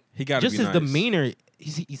like he got just be his nice. demeanor.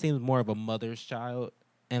 He seems more of a mother's child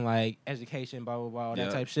and like education, blah blah blah, all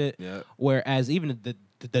that type shit. Yeah. Whereas even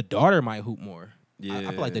the daughter might hoop more. Yeah,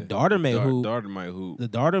 I feel like the daughter may hoop. The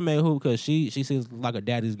daughter may hoop because she seems like a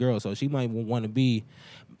daddy's girl, so she might want to be.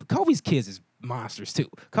 Kobe's kids is monsters too.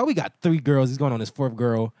 Kobe got 3 girls. He's going on his 4th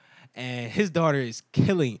girl, and his daughter is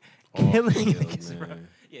killing. Yeah,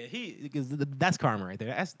 because that's karma right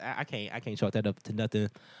there. I can't chalk that up to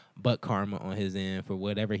nothing but karma on his end for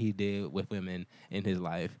whatever he did with women in his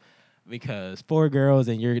life. Because 4 girls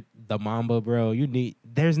and you're the Mamba, bro.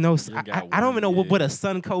 There's no. I don't even know what a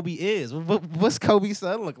son Kobe is. What's Kobe's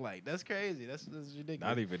son look like? That's crazy. That's ridiculous.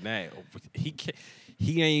 Not even that. He can't.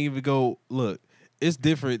 He ain't even go. Look, it's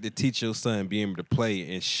different to teach your son being able to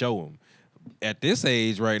play and show him. At this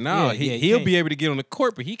age right now, he'll be able to get on the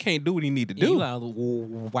court, but he can't do what he need to do. You gotta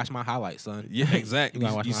watch my highlights, son. Yeah, exactly.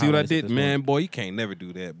 You see what I did, man, boy? You can't never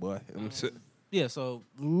do that, boy. Yeah, so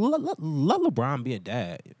let LeBron be a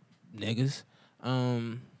dad. Niggas.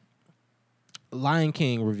 Lion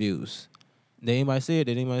King reviews. Did anybody see it?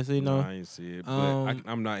 Did anybody see it? No, I didn't see it. But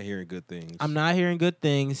I'm not hearing good things. I'm not hearing good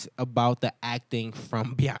things about the acting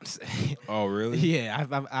from Beyonce. Oh, really? Yeah,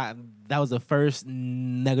 I that was the first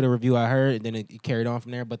negative review I heard, and then it carried on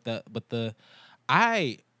from there. But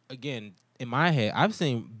again, in my head, I've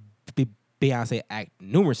seen Beyonce act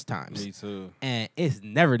numerous times. Me too. And it's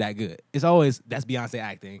never that good. It's always that's Beyonce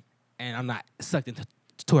acting, and I'm not sucked into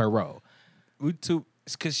her role. It's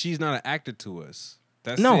because she's not an actor to us.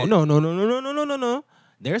 No.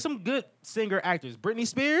 There's some good singer actors. Britney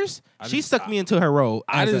Spears, she sucked me into her role.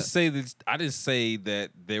 I didn't say that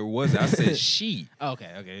there was. I said she.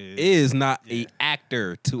 Okay. Is not a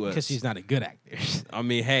actor to us because she's not a good actor. I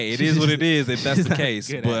mean, hey, it is what it is if that's the case.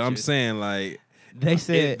 But actress. I'm saying like they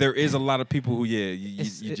said there is a lot of people who you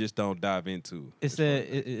just don't dive into. It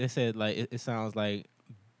said like it sounds like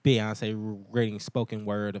Beyonce reading spoken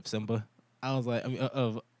word of Simba. I was like,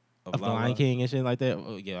 of the Lion King and shit like that.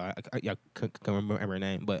 Oh, yeah, I can't remember her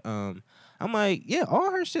name, but I I'm like, yeah,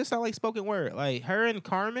 all her shit sound like spoken word. Like her and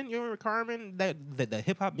Carmen, you remember Carmen, that the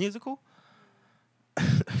hip hop musical?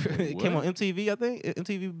 It came on MTV, I think.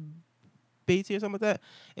 MTV BT or something like that.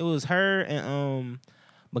 It was her and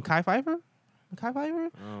Mekhi Phifer.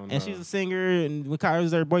 And she's a singer, and Mekhi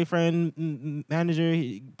was her boyfriend, manager.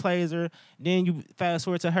 He plays her. Then you fast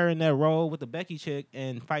forward to her in that role with the Becky chick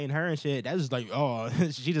and fighting her and shit. That's just like, oh,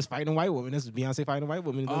 she just fighting a white woman. This is Beyonce fighting a white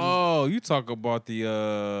woman. Oh, you talk about the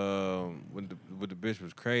when the bitch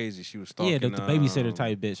was crazy. She was stalking. Yeah, the babysitter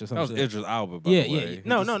type bitch or something. That was Idris Elba. By yeah, the way.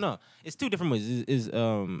 yeah. No. It's two different movies.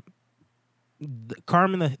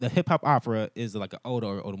 Carmen, the hip hop opera, is like an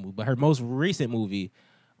older movie, but her most recent movie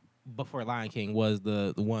before Lion King was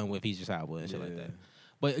the one with Idris Elba and shit like that.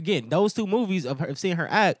 But again, those two movies of seeing her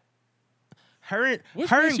act, her and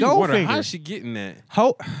Goldfinger. How's she getting that?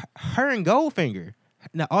 Her and Goldfinger,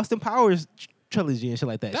 now Austin Powers trilogy and shit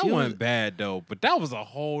like that. That wasn't bad though, but that was a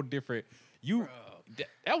whole different.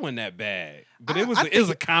 That wasn't that bad, but it was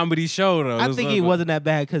a comedy show though. I think it wasn't that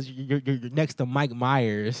bad because you're next to Mike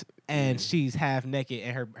Myers and she's half naked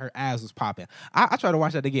and her abs was popping. I tried to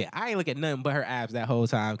watch that again. I ain't look at nothing but her abs that whole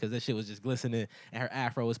time because that shit was just glistening and her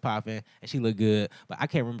afro was popping and she looked good. But I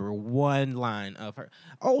can't remember one line of her.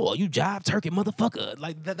 Oh, you jive turkey motherfucker!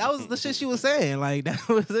 Like that was the shit she was saying. Like that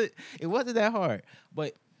was it. It wasn't that hard,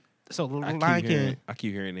 but. So Lion King, I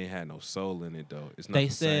keep hearing they had no soul in it though. It's not they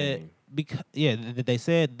the said same. They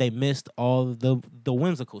said they missed all of the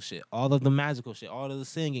whimsical shit, all of the magical shit, all of the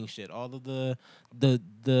singing shit, all of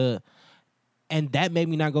the and that made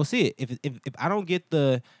me not go see it. If I don't get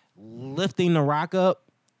the lifting the rock up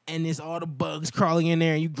and it's all the bugs crawling in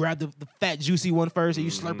there and you grab the fat juicy one first and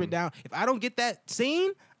you slurp it down. If I don't get that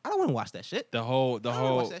scene, I don't want to watch that shit. The whole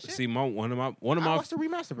see one of my watched the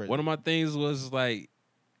remaster version. One of my things was like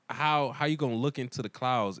how you gonna look into the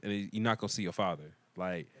clouds and you're not gonna see your father?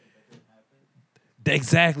 Like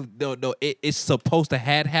exactly. No, it's supposed to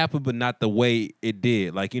had happened, but not the way it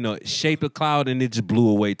did. Like, it shaped a cloud and it just blew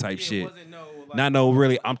away type shit.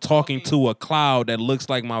 Really. I'm talking to a cloud that looks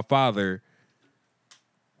like my father,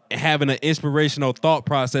 having an inspirational thought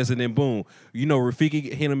process, and then boom,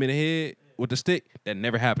 Rafiki hit him in the head with the stick. That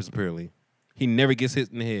never happens. Apparently, he never gets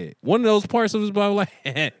hit in the head. One of those parts of his body, like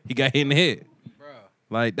he got hit in the head.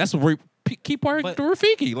 Like, that's a key part of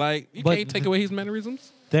Rafiki. Like, you can't take away his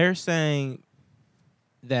mannerisms. They're saying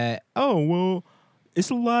that, oh, well, it's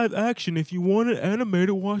a live action. If you want it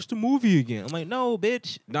animated, watch the movie again. I'm like, no,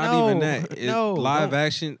 bitch. Not even that. Live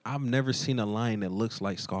action, I've never seen a lion that looks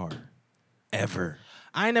like Scar. Ever.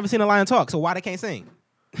 I ain't never seen a lion talk, so why they can't sing?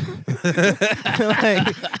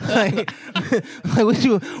 like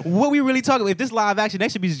what we really talking about? If this live action, they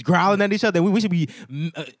should be just growling at each other. We should be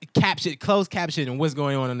closed caption and what's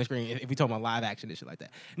going on the screen if we talking about live action and shit like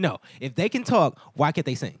that. No, if they can talk, why can't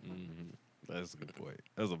they sing? Mm-hmm. That's a good point.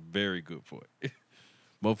 That's a very good point.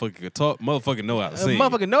 Motherfucker can talk. Motherfucker know how to sing.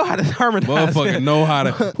 Motherfucker know how to harmonize. Motherfucker know how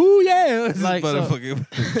to. Ooh yeah, like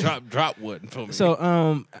motherfucker drop one for me.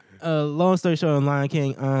 So long story short, on Lion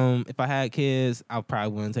King, if I had kids, I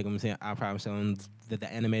probably wouldn't take them to see. I'll probably show them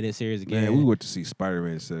the animated series again. Man, we went to see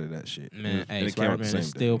Spider-Man instead of that shit. Man, hey, Spider-Man is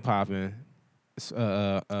still popping.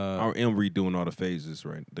 I am redoing all the phases,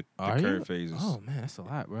 right? The current phases. Oh man, that's a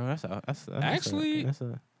lot, bro. That's actually.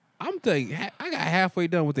 I'm thinking I got halfway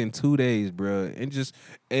done within 2 days, bro,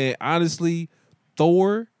 and honestly,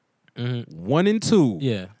 Thor 1 and 2.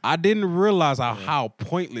 Yeah, I didn't realize how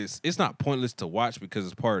pointless. It's not pointless to watch because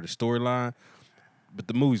it's part of the storyline, but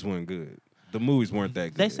the movies weren't good. The movies weren't that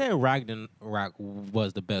good. They said Ragnarok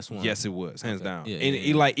was the best one. Yes, it was, hands down. Yeah,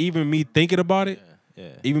 and like even me thinking about it,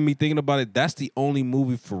 even me thinking about it, that's the only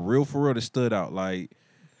movie for real that stood out. Like,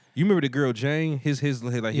 you remember the girl Jane,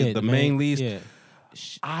 the main lead. Yeah.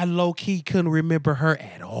 I low key couldn't remember her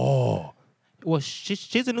at all. Well,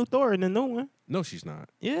 she's a new Thor in the new one. No, she's not.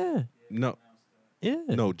 Yeah. No. Yeah.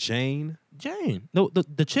 No, Jane. No,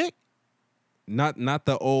 the chick. Not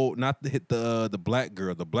the black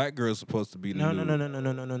girl. The black girl is supposed to be the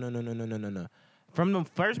No. From the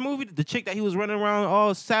first movie, the chick that he was running around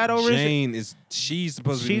all sad over. Jane she's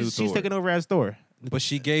supposed to be the new Thor. She's taking over as Thor. But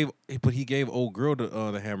he gave old girl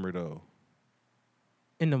the hammer though.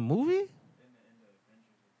 In the movie?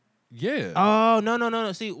 Yeah. Oh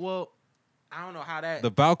no. See, well, I don't know how that. The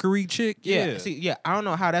Valkyrie chick. Yeah. See, yeah, I don't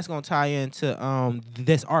know how that's gonna tie into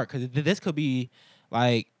this arc because this could be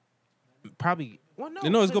like probably. Well,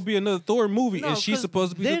 no, it's gonna be another Thor movie, and she's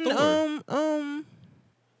supposed to be the Thor.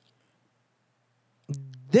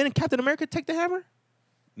 Didn't Captain America take the hammer?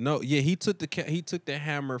 No, yeah, he took the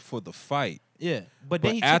hammer for the fight. Yeah, but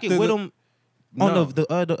then he took it with him on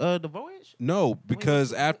the voyage. No,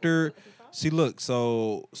 because after. See, look,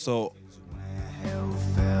 so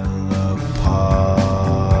heart.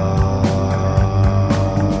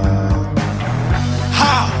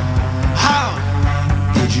 How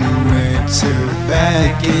did you enter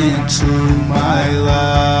back into my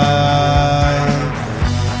life?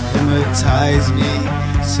 Hypnotize me,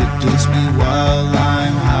 seduce me while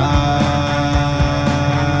I'm high.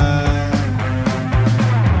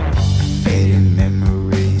 Fading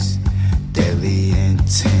memories, deadly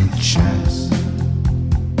intentions.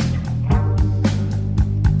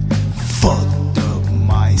 Fucked up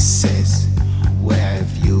mindsets, where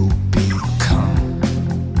have you become?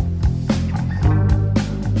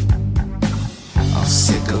 I'm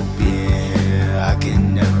sick of being here, I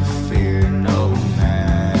can never fear no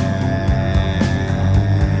man.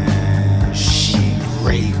 She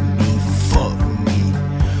raped me, fucked me,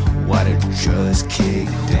 while the drugs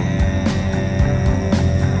kicked in.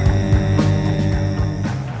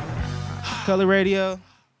 Color Radio,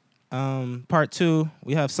 part 2.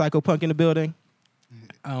 We have Psycho Punk in the building.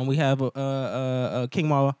 We have King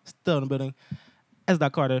Maul still in the building. S.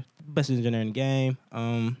 Carter, best engineer in the game.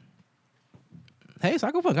 Hey,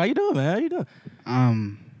 Psycho Punk, how you doing, man? How you doing?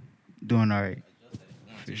 Doing all right.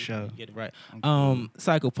 For sure. Get it right.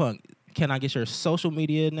 Psycho Punk, can I get your social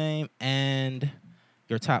media name and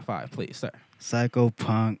your top 5, please, sir? Psycho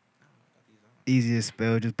Punk. Easy to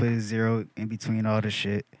spell, just put a 0 in between all the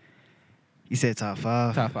shit. You said top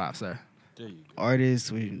 5? Top 5, sir. There you go.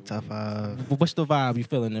 Artists, top 5. What's the vibe you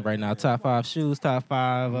feeling right now? Top 5 shoes, top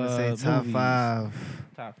 5 I'm gonna say top movies, 5.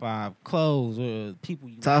 top 5 clothes, people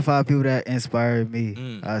you Top 5 people that inspired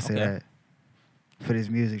me. I'll say okay. that. For this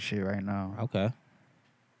music shit right now. Okay.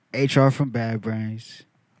 HR from Bad Brains.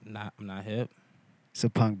 I'm not hip. It's a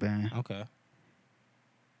punk band. Okay.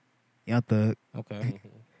 Young Thug. Okay.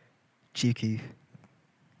 Chief Keef.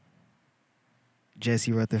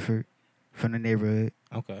 Jesse Rutherford from the neighborhood.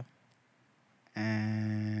 Okay.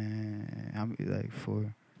 And I'm like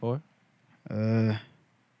 4. 4?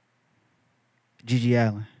 Gigi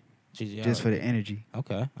Allen. GG. Just for the energy.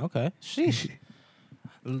 Okay. Okay. Sheesh.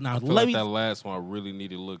 Now I feel let like me. that last one I really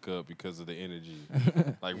need to look up because of the energy.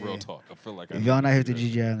 Like real Yeah. talk. I feel like If y'all not hip to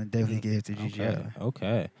Gigi Allen, definitely get hip to Gigi Okay. Allen.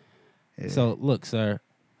 Okay. Yeah. So look, sir,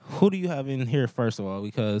 who do you have in here first of all?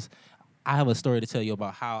 Because I have a story to tell you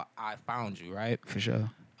about how I found you. Right. For sure.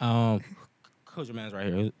 Who's your man's right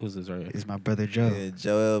here? Who's this right here? It's my brother Joe. Yeah,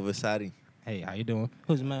 Joel Vasati. Hey, how you doing?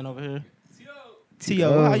 Who's your man over here? T.O.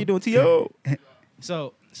 T.O. How you doing, T.O.?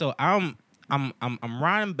 So I'm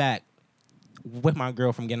riding back with my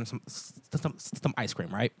girl from getting some ice cream,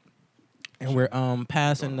 right? And we're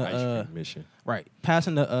passing Ice the cream mission.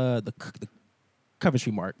 passing the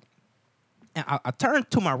Coventry Mark. And I turn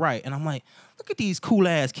to my right and I'm like, look at these cool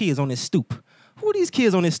ass kids on this stoop. Who are these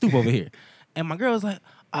kids on this stoop over here? And my girl's like,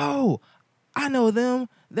 oh, I know them.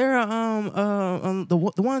 They're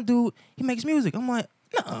the one dude, he makes music. I'm like,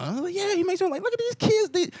 no, yeah, he makes music. Like, look at these kids.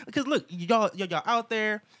 Because look, y'all out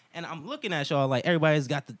there, and I'm looking at y'all like everybody's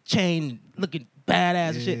got the chain, looking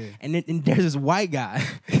badass and shit. And then and there's this white guy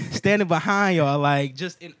standing behind y'all, like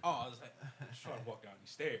just in awe. It's like, I'm just trying to walk down these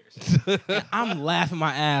stairs. And I'm laughing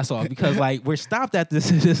my ass off because like we're stopped at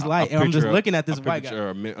this light, and I'm just looking at this white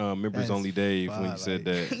guy. Members That's only Dave when you fine, said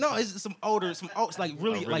like- that. No, it's some older, it's like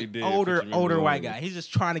really, I really like did older put your memory white on guy. it. He's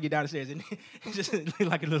just trying to get down the stairs, and he just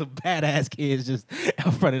like a little badass kid just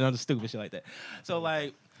out front and on the stoop and shit like that. So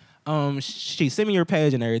like, she sent me her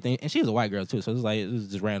page and everything, and she's a white girl too, so it's like it was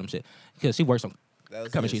just random shit because she works on That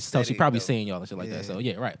was cover the sheets, so she aesthetic, probably though. seeing y'all and shit like that. Yeah. So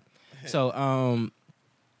yeah, right. So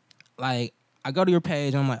like I go to your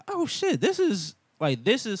page, and I'm like, oh shit, this is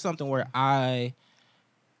something where I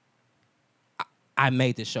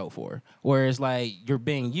made this show for. Where it's like you're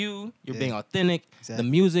being you, you're being authentic. Exactly. The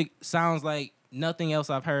music sounds like nothing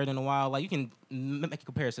else I've heard in a while. Like you can make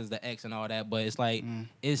comparisons to X and all that, but it's like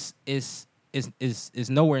it's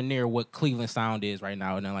nowhere near what Cleveland sound is right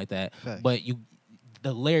now and nothing like that. Facts. But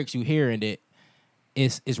the lyrics you hear in it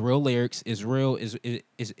is real lyrics, is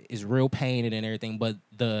real pain and everything, but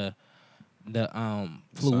the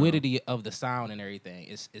fluidity of the sound and everything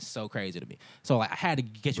is so crazy to me. So like I had to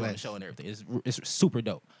get you on the Bless. show and everything. It's super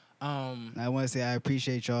dope. I want to say I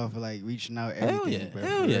appreciate y'all for like reaching out. Hell Everything, yeah, bro,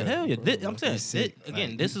 hell for yeah, real. hell yeah. I'm saying, It's sick. again,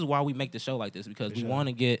 Like, this is why we make the show like this, because For we sure. want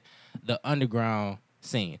to get the underground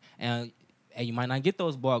scene. And you might not get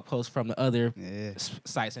those blog posts from the other Yeah.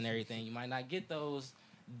 sites and everything. You might not get those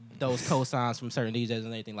cosigns from certain DJs and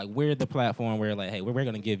everything. Like, we're the platform where, like, hey, we're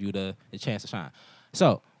going to give you the chance to shine.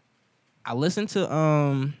 So, I listened to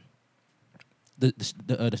the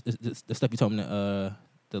stuff you told me to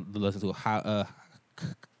listen to.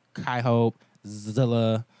 Kai Hope,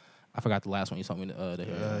 Zilla. I forgot the last one you told me to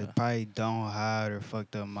hear. Probably Don't Hide or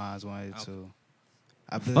Fucked Up Minds, one of the two.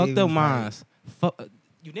 I believe Fuck it the was probably- minds. Fuck.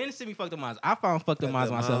 You didn't see me fuck the minds. I found fuck the Fuck minds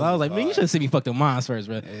the myself. Minds I was was like, man, you hard. should see me fuck the minds first,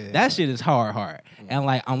 bro. Yeah. That shit is hard. And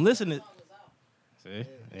like, I'm listening. See,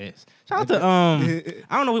 yes. Shout out to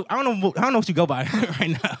I don't know what you go by right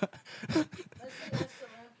now.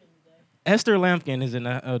 Esther Lampkin is in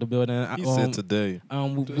the building. He said today.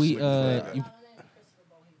 We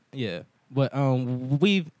yeah, but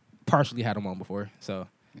we've partially had him on before. So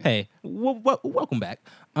hey, welcome back.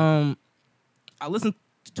 I listened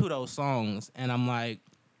to those songs and I'm like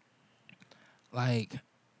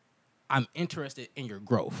I'm interested in your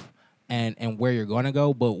growth and where you're gonna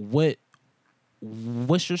go. But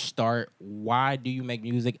what's your start? Why do you make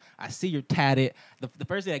music? I see you're tatted. The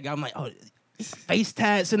first thing I got, I'm like, oh, face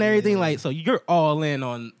tats and everything. Like, so you're all in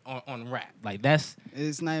on rap. Like that's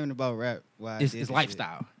It's not even about rap. Why I it's did the shit.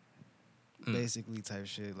 lifestyle. Basically type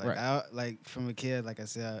shit. Like Right. I like from a kid, like I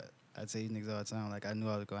said, I tell you niggas all the time. Like I knew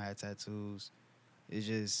I was gonna have tattoos. It's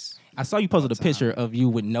just I saw you posted a all the picture time. of you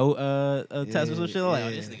with no tattoos or shit. Like, oh, yeah.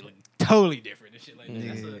 this nigga look totally different and shit like that.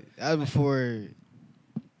 That's nigga, that was before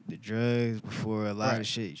the drugs, before a lot Right. of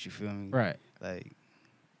shit. You feel me? right. Like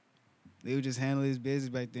they would just handle his business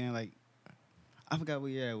back then. Like I forgot what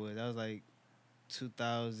year that was. That was like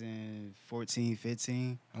 2014,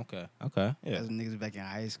 15. Okay. That Yeah. was when niggas back in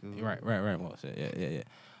high school. Right. Well said. Yeah.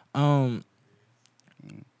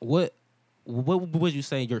 What would you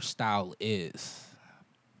say your style is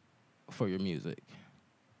for your music?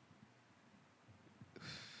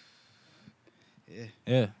 Yeah.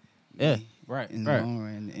 Yeah. Me. Right. In the Right. long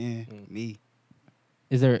run, in the end, me.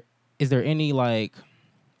 Is there any like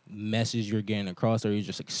message you're getting across, or are you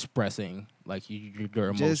just expressing like your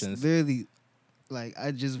emotions? Just literally, like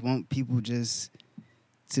I just want people just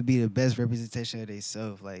to be the best representation of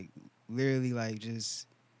themselves. Like literally, like just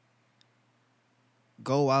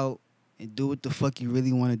go out and do what the fuck you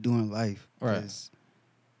really want to do in life. Right. 'Cause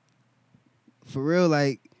for real,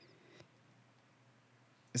 like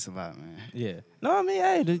it's a lot, man. Yeah. No, I mean,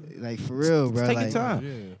 hey, Like for real, bro. take like, your time.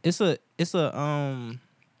 Yeah.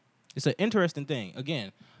 It's an interesting thing.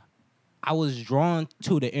 Again, I was drawn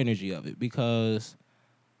to the energy of it because,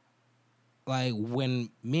 like, when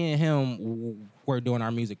me and him were doing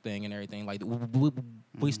our music thing and everything, like,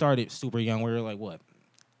 we started super young. We were like, what,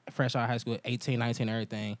 fresh out of high school, 18, 19,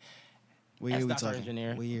 everything. what year we That's our talking?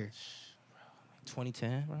 engineer. What year?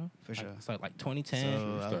 2010, bro. For sure. It's like 2010.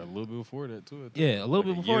 So, We started a little bit before that too. I think. Yeah, a little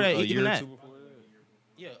bit before that, A even year or that. two before that.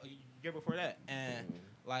 Yeah, a year before that. And,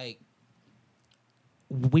 like,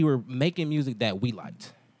 we were making music that we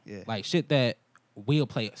liked. Yeah. Like, shit that we'll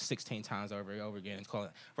play 16 times over and over again and call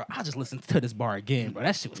it, bro, I just listened to this bar again, bro.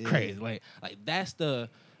 That shit was Yeah. crazy. Like that's the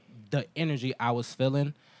energy I was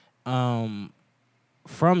feeling from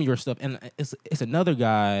your stuff. And it's another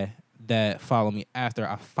guy that followed me after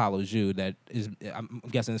I followed you that is, I'm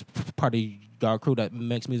guessing it's part of your crew that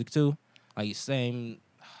makes music too. Like, same.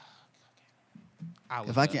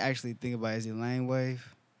 If I can actually think about it, is it Lane Wave?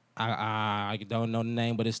 I don't know the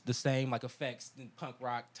name, but it's the same like effects, punk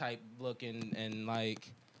rock type look and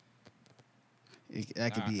like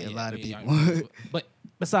That could be a lot of yeah, people. but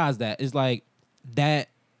besides that, it's like that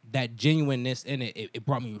genuineness in it, it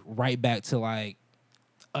brought me right back to like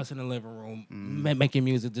us in the living room making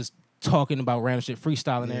music, just talking about random shit,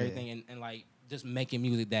 freestyling and Yeah. everything, and like just making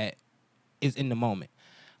music that is in the moment.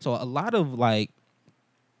 So a lot of like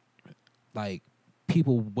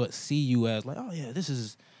people would see you as like, oh yeah, this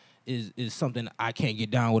is something I can't get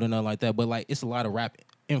down with or nothing like that. But like it's a lot of rap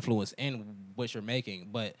influence in what you're making.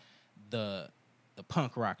 But the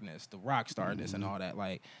punk rockness, the rock starness and all that,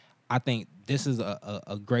 like I think this is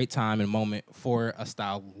a great time and moment for a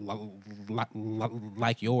style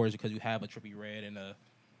like yours because you have a Trippie Redd and a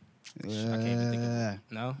I can't even think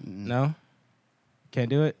of no? Can't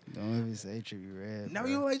do it? Don't even say Trippie Redd. No, bro.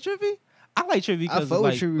 you don't like Trippie? I like Trippie because fuck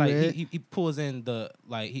with like, Trippie like Redd. he pulls in the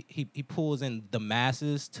like he pulls in the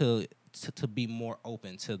masses to be more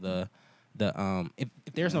open to the if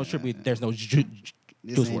there's no Trippie, there's no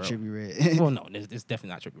This Juice ain't WRLD. Trippie Redd. Well, no, it's definitely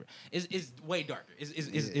not Trippie Redd. It's way darker.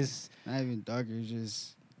 It's Not even darker. It's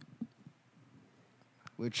just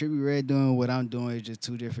what Trippie Redd doing, what I'm doing is just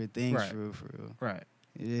two different things Right. for real. right.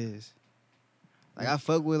 It is. Like I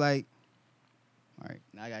fuck with like. All right,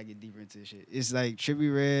 now I gotta get deeper into this shit. It's like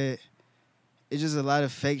Trippie Redd. It's just a lot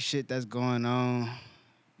of fake shit that's going on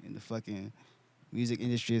in the fucking music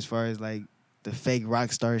industry as far as like the fake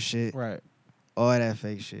rock star shit, Right. all that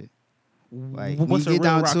fake shit. Like, when What's you a get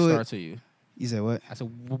real down rock to star it- to you? You said what? I said,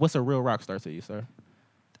 what's a real rock star to you, sir?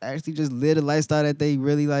 Actually, just live a lifestyle that they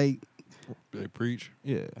really like. They preach.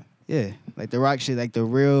 Yeah. Yeah, like the rock shit, like the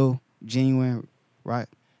real, genuine rock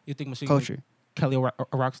You think Machine culture. Kelly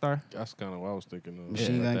a rock star? That's kind of what I was thinking of.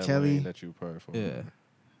 Machine Like Gun that Kelly? lane that you probably from. Yeah.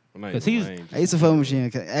 Well, not 'Cause even he's- lane, I used to just fuck with in Machine general.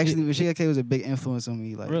 Gun Kelly. Actually, Machine Gun Kelly was a big influence on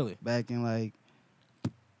me. Like Really? back in like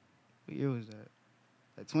what year was that?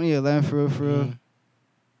 Like 2011 for real, for real. Mhm.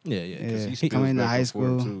 Yeah, yeah. 'cause Yeah. He He spills coming into back high and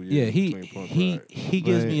forth, school. too, Yeah, he between Punk he Rock. he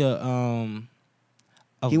gives But- me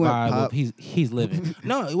a He went vibe pop. of he's living.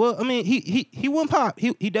 No, well, I mean he went pop.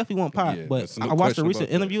 He definitely went pop. Yeah, but there's no I watched a question recent about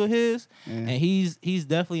that. interview of his, Yeah. and he's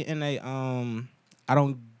definitely in a I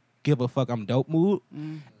don't give a fuck, I'm dope mood,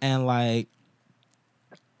 and like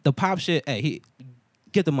the pop shit. Hey, he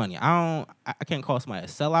get the money. I can't call somebody a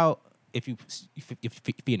sellout if you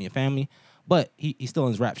feeding your family, but he's still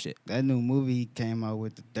in his rap shit. That new movie he came out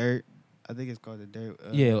with, The Dirt. I think it's called The Dirt.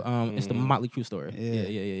 It's the Mhm. Motley Crue story. Yeah.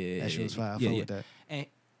 Yeah. That shit was fire. I Yeah, fuck yeah. with that. And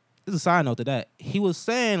there's a side note to that. He was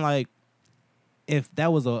saying like, if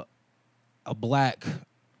that was a black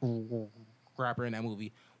rapper in that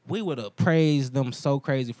movie, we would have praised them so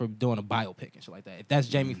crazy for doing a biopic and shit like that. If that's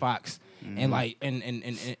Jamie Foxx and like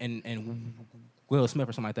and Will Smith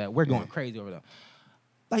or something like that, we're going crazy over them.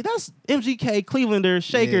 Like that's MGK, Clevelander,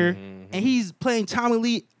 Shaker, and he's playing Tommy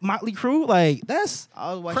Lee, Motley Crue. Like that's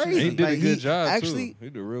I was watching. Crazy. He did like, a good job, actually, too. He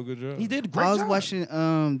did a real good job. he did a great I was job.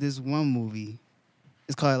 watching this one movie.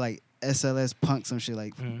 It's called like SLS Punk, some shit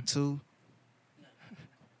like 2.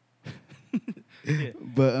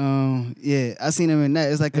 But yeah, I seen him in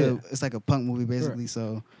that. It's like a punk movie basically.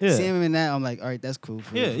 So Yeah. seeing him in that, I'm like, all right, that's cool.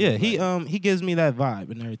 For Yeah, real, for yeah. real. Like, He gives me that vibe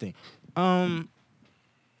and everything.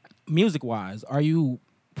 Music wise, are you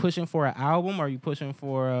pushing for an album? Are you pushing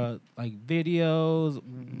for like videos?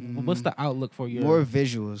 What's the outlook for your more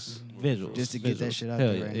visuals, visuals? just to get that shit out Hell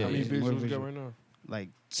there yeah, right yeah, now. How many yeah. More visuals you got visual. right now? Like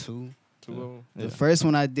 2. Two of them? The Yeah. first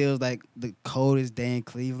one I did was like the coldest day in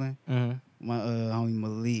Cleveland. Mhm. My homie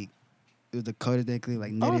Malik. It was the coldest day in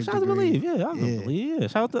Cleveland, like Oh, negative shout out to degree. Believe. Yeah, I Yeah. believe. Yeah,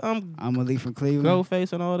 shout out to I'm Malik from Cleveland.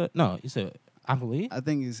 Ghostface and all that. No, you said I believe. I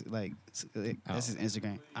think it's like that's his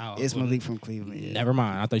Instagram. Oh, It's well, Malik from Cleveland. Yeah. Never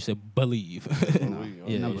mind. I thought you said believe. Malik.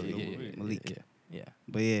 yeah, no, yeah, Malik. yeah, yeah, Malik. yeah, yeah.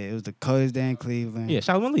 But yeah, it was the coldest day in Cleveland. Yeah,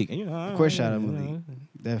 shout out Malik. You know, Of course, shout out you Malik. know,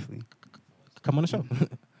 Definitely. Come on the show.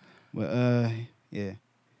 But yeah.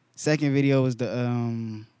 Second video was the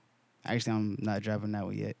actually I'm not dropping that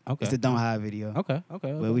one yet. Okay. It's the Don't Hide video. Okay.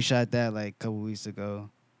 But we shot that like a couple weeks ago.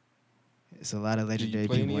 It's a lot of legendary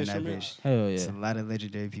play people any in that bitch. instruments? Hell It's yeah. a lot of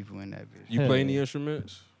legendary people in that bitch. You Hell play any yeah.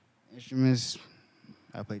 instruments? Instruments,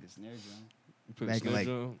 I played the snare drum. You play Back in, snare like,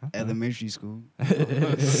 drum? Elementary school.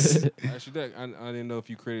 Actually, that I didn't know if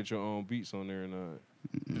you created your own beats on there or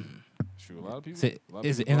not. Shoot, a lot of people. Is it- a lot of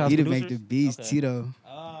is it people in-house He do. to make the producers? beats, Okay. Tito.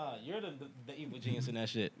 You're the evil genius in that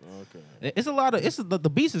shit. Okay. It's a lot of the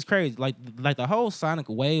beats is crazy. Like the whole sonic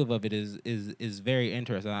wave of it is very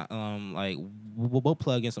interesting. Like we'll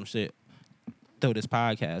plug in some shit through this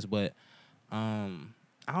podcast, but I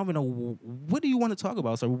don't even know what do you want to talk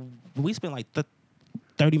about. So we spent like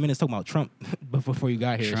 30 minutes talking about Trump before you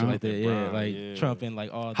got here, shit Trump like that. and Yeah, Brown, like yeah. Trump and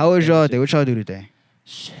like all. How the was y'all shit. day? What y'all do today?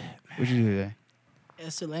 Shit, What you do today?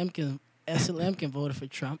 SLM voted for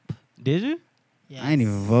Trump. did you? Yes. I ain't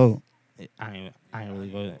even vote. I ain't really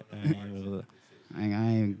voted. I ain't really voted. I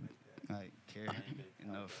ain't like care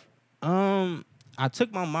enough. I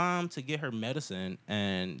took my mom to get her medicine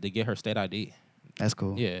and to get her state ID. That's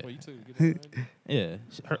cool. Yeah, Well, you took it. Get that yeah.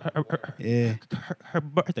 Yeah. Her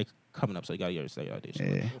birthday coming up, so you gotta get her state ID.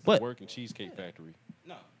 Yeah. But- work in Cheesecake Factory.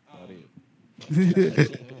 No, Not it.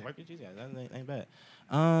 working cheese, yeah, that ain't bad.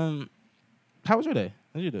 How was your day?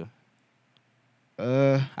 What did you do?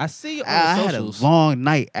 I see you on I the had a socials. long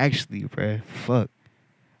night actually, bruh. Fuck.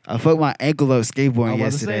 I fucked my ankle up I was skateboarding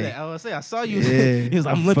about to say yesterday. that. I was say I saw you. Yeah, He was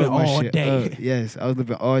like, I'm I living fucked my all shit day. up. Yes, I was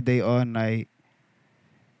living all day, all night.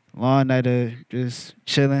 Long night of just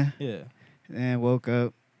chilling. Yeah. And woke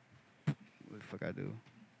up. What the fuck I do?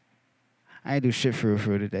 I ain't do shit for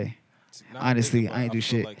real today. Now Honestly, think about I it, ain't do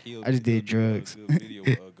feel shit. like he'll- I just he'll did do a drugs. good video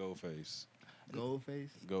with Goldface. Goldface?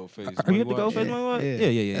 Goldface. Are you at the Watch Ghostface it? one? Yeah.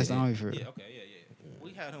 Yeah. That's the only for- Yeah, okay, yeah.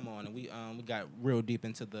 We had him on, and we got real deep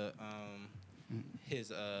into the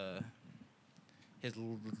his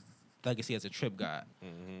legacy as a trip guide.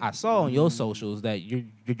 Mhm. I saw on your socials that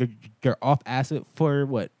you're off acid for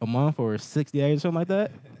what, a month or 60 days or something like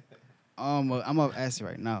that. I'm up acid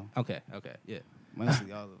right now. Okay, yeah.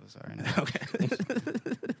 Mostly all of us are right now.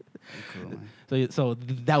 Okay. Cool, man. So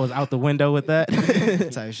that was out the window with that.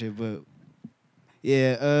 Type shit, but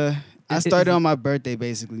yeah, I Is started it- on my birthday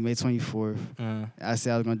basically, May 24th. Uh, I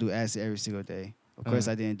said I was gonna do acid every single day. Of course,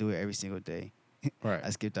 Uh-huh. I didn't do it every single day. right. I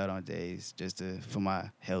skipped out on days just for my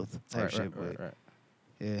health type Right, shit. right. But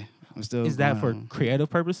yeah, I'm still. Is that for going on. creative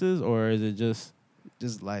purposes or is it just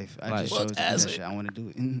Just life. I Life. just Well, chose to do that shit. I want to do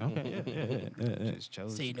it. Okay, yeah. Just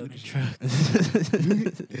chose. Say to no do to the drugs.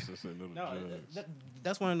 It's just a little No, drugs.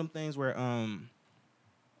 that's one of them things where I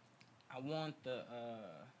want them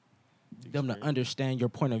to Experience. understand your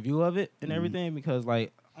point of view of it and everything, because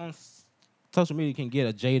like on social media you can get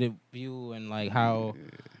a jaded view and like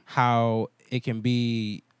how it can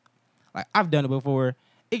be. Like I've done it before.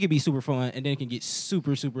 It can be super fun, and then it can get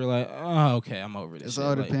super like, oh, okay, I'm over this. It shit.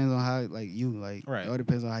 all Like, depends on how you like. Right. It all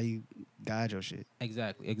depends on how you guide your shit.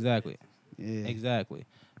 Exactly. Yeah. Exactly.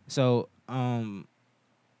 So,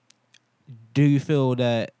 do you feel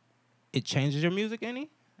that it changes your music any,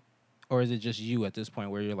 or is it just you at this point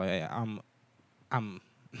where you're like, hey, I'm, I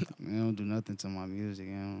don't do nothing to my music.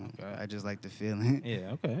 Okay. I just like the feeling.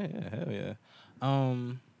 yeah, okay, yeah, hell yeah.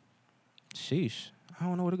 Sheesh, I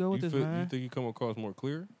don't know where to go with You this, man. you think you come across more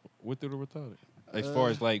clear with it or without it? As far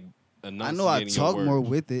as like I enunciating know I your talk more words.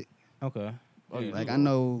 with it. Okay. Oh, you Like do? I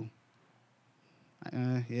know.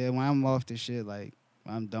 Yeah, when I'm off the shit, like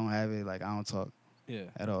when I don't have it, like I don't talk Yeah.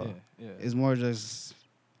 at all. Yeah. It's more just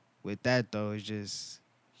with that though. It's just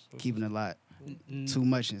keeping a lot too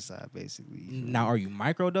much inside, basically. You feel Now, me? are you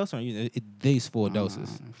microdosing? Or are you these full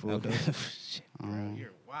doses? Full Okay. dose. Shit, bro,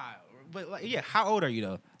 you're wild. But like, yeah, how old are you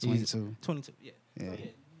though? 22. 22. Yeah. Yeah. So, yeah.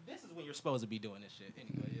 This is when you're supposed to be doing this shit.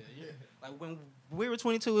 Anyway, yeah. Like when we were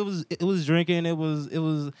 22, it was drinking. It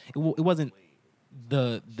wasn't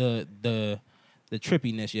the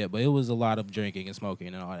trippiness yet, but it was a lot of drinking and smoking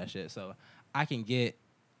and all that shit. So I can get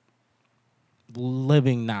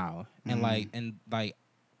living now and like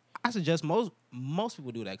I suggest most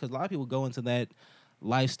people do that, because a lot of people go into that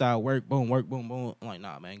lifestyle, work boom. I'm like,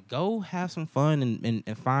 nah, man, go have some fun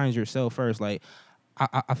and find yourself first. Like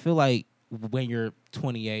I feel like when you're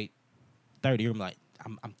 28, 30, you're like,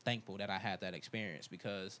 I'm thankful that I had that experience,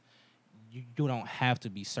 because you don't have to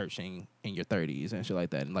be searching in your 30s and shit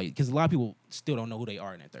like that. And like, because a lot of people still don't know who they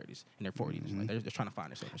are in their 30s, in their 40s. Like they're trying to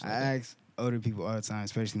find themselves. and shit I like that. ask older people all the time,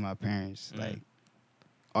 especially my parents, like,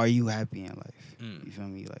 are you happy in life? You feel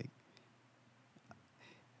me? Like,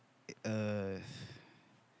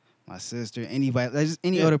 my sister, anybody, like just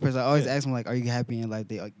any older person, I always ask them like, are you happy in life?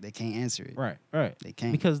 They can't answer it. Right. They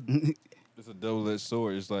can't. Because It's a double-edged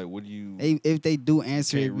sword. It's like, what do you? if they do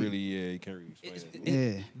answer can't it, really, you can't really explain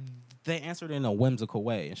it. yeah. they answered in a whimsical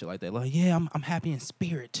way and shit like that. Like, yeah, I'm happy in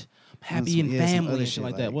spirit, I'm happy in some family other and shit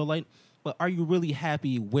like that. like- Well, like, but are you really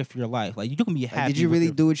happy with your life? Like, you can be Like, happy. did you with really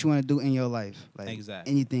your- do what you want to do in your life? Like,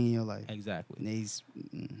 Exactly. anything in your life. Exactly. And these,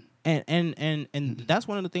 And that's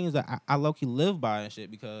one of the things that I low key live by and shit,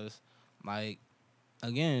 because, like,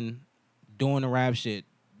 again, doing the rap shit,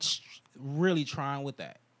 really trying with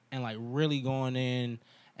that, and like really going in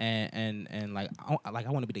and like I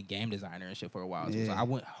want to be the game designer and shit for a while too. So Yeah. I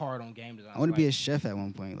went hard on game design. I want to like, be a chef at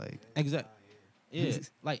one point. Like, exactly. Yeah,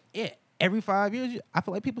 like every 5 years, I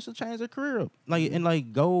feel like people should change their career up, like and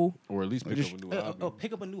like go Or at least pick just- up a new hobby.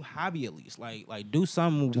 pick up a new hobby at least. Like do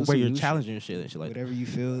something Do where some you're new shit. challenging shit and shit like that. whatever you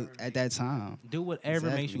feel at that time. Do whatever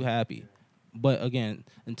makes you Exactly. happy. But again,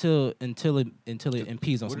 until it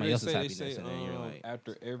impedes on What do somebody they else's say? They happiness, say and then you're like,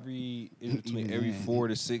 after in between Yeah, every man. 4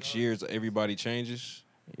 to 6 years, everybody changes.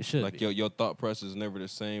 it should Like be. your thought process is never the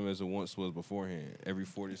same as it once was beforehand. Every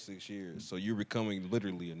 4 to 6 years, so you're becoming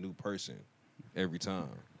literally a new person every time.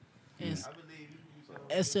 And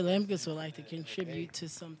Estelamicus would like to contribute to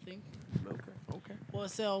something. Okay. Well,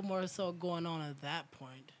 so more so going on at that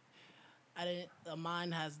point. The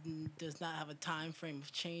mind does not have a time frame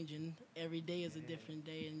of changing. Every day is a different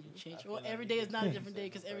day, and you change. Well, every day is not a different day,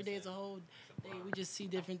 because every day is a whole day. We just see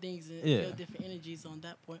different things and Yeah. feel different energies on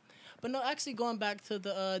that point. But no, actually going back to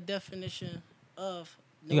the definition of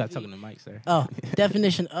You got Novi- talking to Mike, sir. Oh,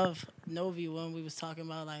 definition of Novi, when we was talking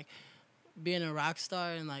about like being a rock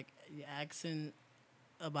star and like asking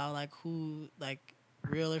about like who like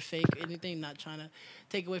real or fake or anything, not trying to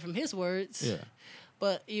take away from his words. Yeah.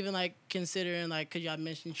 But even like considering like, cause y'all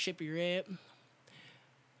mentioned Trippie Redd,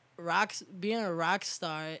 being a rock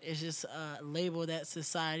star is just a label that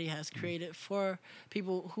society has created for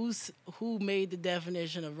people who made the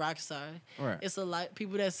definition of rock star. Right. It's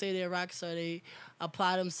people that say they're rock star, they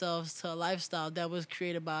apply themselves to a lifestyle that was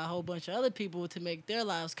created by a whole bunch of other people to make their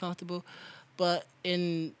lives comfortable. But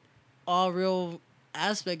in all real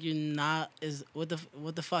aspect, you're not what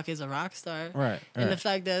the fuck is a rock star? Right. And the right.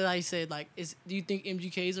 fact that I said like, do you think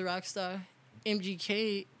MGK is a rock star?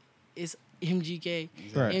 MGK is MGK.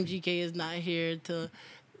 Right. MGK is not here to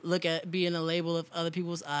look at being a label of other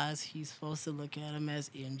people's eyes. He's supposed to look at him as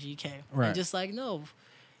MGK. Right. And just like no,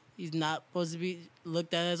 he's not supposed to be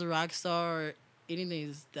looked at as a rock star or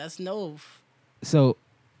anything. That's no. So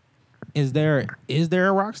is there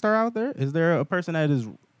a rock star out there? Is there a person that is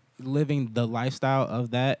living the lifestyle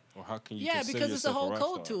of that? Or how can you Yeah, consider because it's a yourself whole rock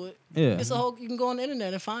code star? to it. Yeah. It's a whole. You can go on the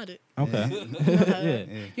internet and find it. Okay. You know how- Yeah. Yeah.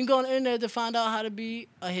 You can go on the internet to find out how to be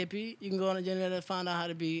a hippie. You can go on the internet to find out how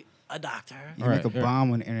to be a doctor. You make a Right, right.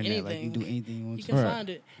 bomb on the internet. Like you Anything. do anything you want You to. can Right. find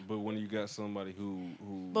it. But when you got somebody who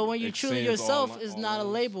But when you truly extends yourself, all it's li- not a all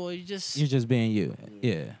lanes, label. You just You're just being you.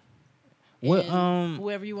 Yeah. What and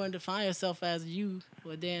whoever you want to define yourself as, you.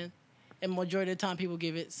 Well, then, and majority of the time, people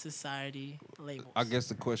give it society labels. I guess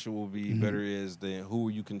the question will be better is then who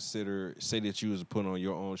would you consider, say that you was put on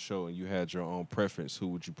your own show and you had your own preference, who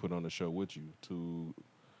would you put on the show with you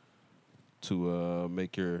to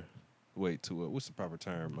make your what's the proper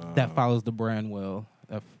term? that follows the brand well,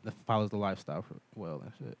 that follows the lifestyle well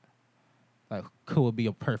and shit. Like, who would be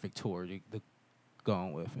a perfect tour to go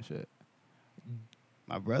on with and shit?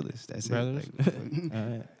 My brothers. That's Brothers? it. Like, All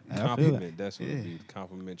right. I feel it. Compliment. That's what Yeah. it'd be.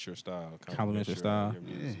 Compliment your style. Compliment your style. Your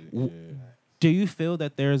music. Yeah. Yeah. Do you feel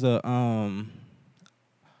that there's a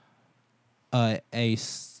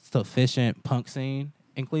sufficient punk scene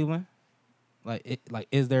in Cleveland? Like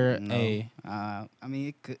is there no. a I mean,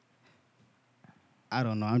 it could. I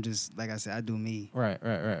don't know. I'm just like I said. I do me. right?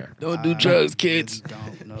 Don't do drugs, kids.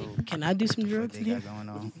 Don't know. Can I do some what drugs they in got here? going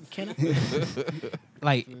on. Can I?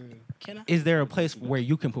 Like, Can I? is there a place where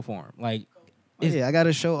you can perform? Like, Oh, yeah, I got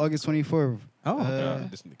a show August 24th. oh, God,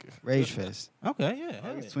 this nigga. Rage Fest. okay, yeah,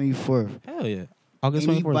 hell August yeah. 24th. Hell yeah. August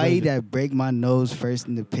 24th. Anybody that break my nose first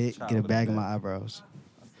in the pit, get a bag of my eyebrows.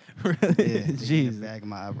 Yeah, really? they get a Jesus, bag of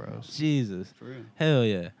my eyebrows. Jesus, For real. hell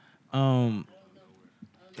yeah.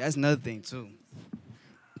 That's another thing too.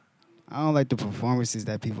 I don't like the performances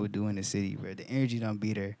that people do in the city, bro. The energy don't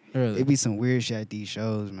be there. Really? It be some weird shit at these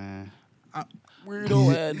shows, man.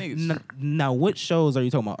 Weirdo ass niggas. Now, what shows are you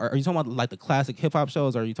talking about? Are you talking about like the classic hip hop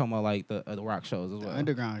shows, or are you talking about like the rock shows as The well?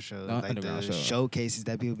 underground shows, The like underground the shows. showcases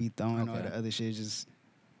that people be throwing, all Okay. the other shit. Just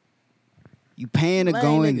you paying to Lame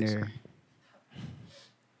go in niggas. there,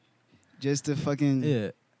 just to fucking.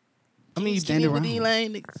 Yeah. I mean, you stand around.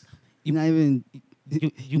 You're not even.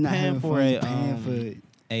 you not paying having for fun, a you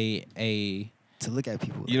paying a to look at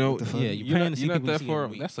people. You like, know, what the fuck? yeah, you you're paying not, to see you're not people you that see far.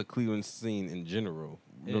 every week. That's a Cleveland scene in general.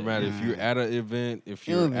 Yeah. No matter if you're at an event, if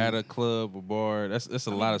Feel you're me? at a club or bar, that's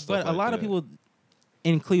a lot of stuff. But a lot of people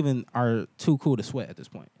in Cleveland are too cool to sweat at this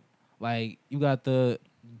point. Like, you got the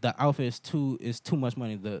outfit is too much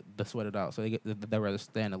money to sweat it out, so they rather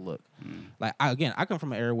stand and look. Like, I come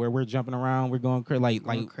from an area where we're jumping around, we're going crazy.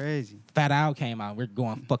 Going crazy. Fat Al came out, we're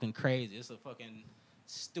going fucking crazy. It's a fucking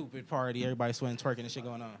stupid party. Everybody sweating, twerking, and shit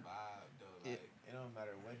going on. Vibe, though. Like, it don't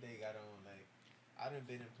matter what they got on. Like, I done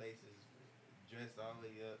been in places dressed all the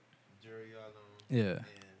way up, jewelry all on. Yeah. And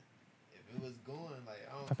if it was going, like,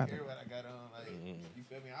 I Pop, pop, don't care pop. what I got on. Like, you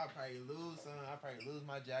feel me? I'll probably lose something. I'll probably lose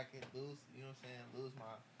my jacket, you know what I'm saying?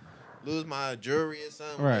 Lose my jewelry or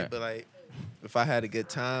something. Right. Like, but, like, if I had a good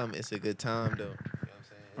time, it's a good time, though. You know what I'm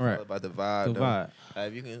saying? It's Right. all about the vibe, The though. vibe.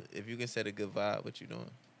 Like, if you can set a good vibe, what you doing?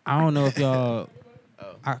 I don't know if y'all.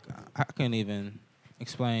 Oh. I couldn't even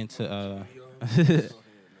explain to.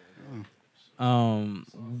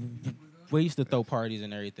 We used to throw parties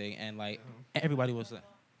and everything, and like everybody was like,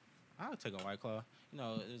 "I'll take a White Claw." You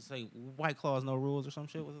know, it's like White Claws, no rules or some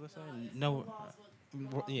shit. What was I saying? No.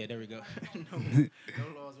 Yeah, there we go. no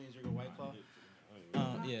laws means you're a White Claw.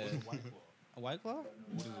 Yeah. A White Claw?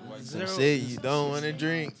 Some shit you don't want to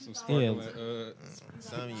drink. Yeah.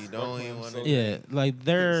 Something you don't even want to Yeah, like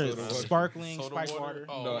they're Soda water. sparkling Soda spiked water?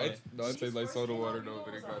 water. No, it tastes like soda water though,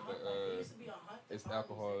 but it got the it's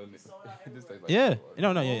alcohol in it. It just tastes like Yeah. soda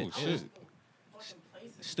water. No, yeah. Oh shit!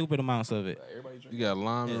 Stupid amounts of it. Everybody drink. You got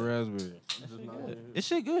lime and raspberry. It's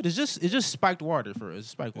shit good. It's just spiked water for it's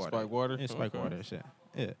spiked water. Spiked water? It's spiked Okay. water. Shit.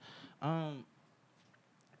 Yeah.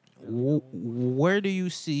 Where do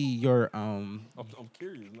you see your I'm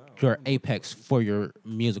curious now. your apex for your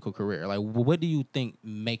musical career? Like, what do you think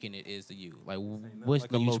making it is to you? Like, what's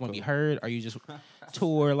like do a you just want loco. to be heard? Are you just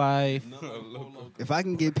tour life? If I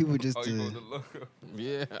can get people just Oh, you going to to loco?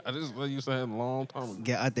 Yeah, I just what you saying a long time ago.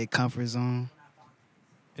 get out their comfort zone,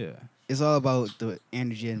 Yeah. it's all about the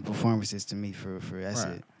energy and performances to me. For that's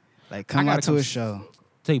Right. it. Like come gotta out to come a show,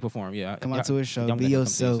 Take perform. Yeah. come out to a show, y'all be gotta come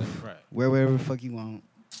see yourself, yourself. Right. wear whatever the fuck you want,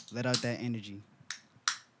 let out that energy.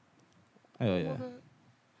 Hell yeah.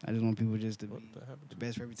 I just want people just to be What the happened the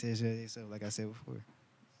best reputation of themselves, like I said before.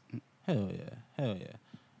 Hell yeah. Hell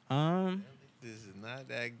yeah. This is not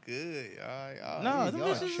that good, y'all. No, y'all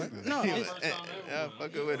this is tripping. no. It's, Y'all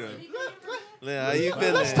fucking with him. How you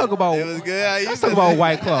feeling? Let's talk about. It was good. How you Let's talk feeling? about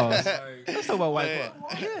White Claws. Like, Let's talk about White Man.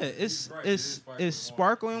 Claw. Yeah, it's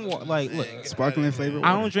sparkling water. Like, look, Sparkling flavor.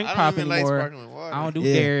 I don't drink I pop don't even like anymore. sparkling water. I don't do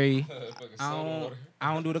Yeah. dairy. fucking I soda don't. water.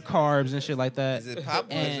 I don't do the carbs and shit like that. Is it pop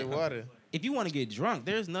or is it And water? if you want to get drunk,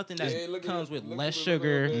 there's nothing that Yeah, look at comes it. with Look less at it,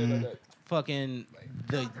 sugar. look at it, like that. Fucking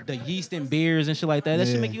the yeast in beers and shit like that. That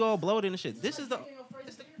Yeah. should make you all bloated and shit. This is the.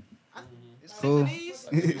 Cool.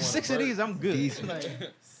 6 of these, I'm good. Decent. Like,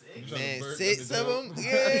 Man, 6 of them?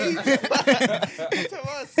 Yeah. You talking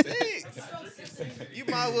about 6? You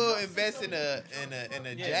might as well invest in a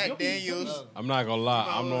Jack Daniels. I'm not gonna lie.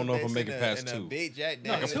 I don't know if I'm making past in a 2. big Jack I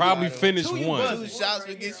Daniels. could probably finish Two you one. buzzing. 2 shots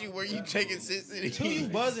will get you where you taking 6 of these. two you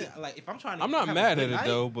buzzing. Like if I'm trying to. I'm not have a mad good at it night-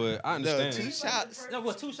 though, but I No, understand. 2 shots. No,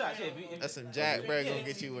 well, 2 shots. Yeah, That's some Jack, bro. Gonna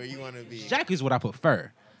get you where you want to be. Jack is what I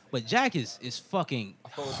prefer, but Jack is fucking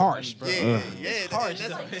harsh, bro. Yeah, yeah. harsh.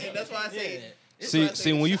 That's why I say.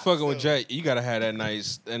 See, when you fucking with Jack, you gotta have that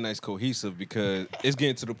nice cohesive because it's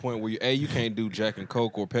getting to the point where you can't do Jack and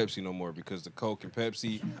Coke or Pepsi no more because the Coke and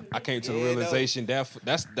Pepsi, I came to the Yeah, no. realization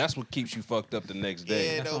that's what keeps you fucked up the next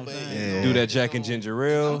day. Yeah, That's no, what but I'm you saying. know, Do that Jack and ginger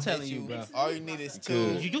ale. I'm telling you, bro. All you need is 2.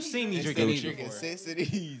 You seen me Instead drinking of these drinking before. 6 of these.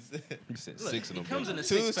 You said Look, 6 of it them. comes in a 2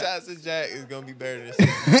 6 pack. shots of Jack is gonna be better than 6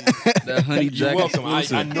 of these. That honey You're jack welcome. I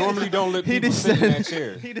exclusive. normally don't let He people just sit in said- that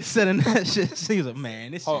chair. He just said in that shit. He was like,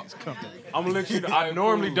 man, this Oh. shit's comfortable. I'm gonna let you know. I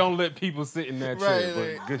normally don't let people sit in that chair,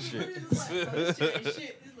 Right, but good shit.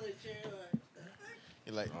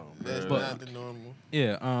 You're like, Oh, that's man. not the normal.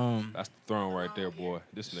 Yeah. That's the throne right there, boy.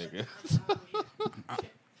 This nigga.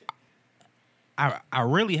 I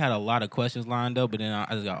really had a lot of questions lined up, but then I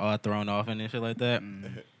just got all thrown off and shit like that.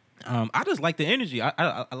 I just like the energy.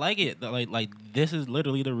 I like it. Like this is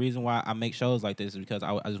literally the reason why I make shows like this is because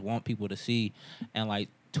I just want people to see and like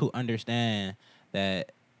to understand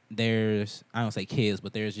that there's I don't say kids,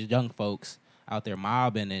 but there's young folks out there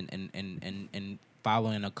mobbing and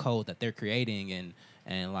following a code that they're creating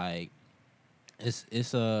and like it's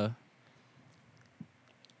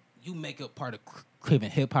you make up part of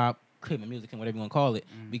Cleveland hip hop, Cleveland music, and whatever you want to call it,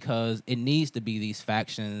 because it needs to be these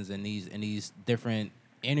factions and these different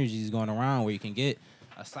energies going around where you can get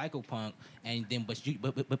a psychopunk and then but you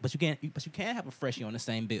can't have a freshie on the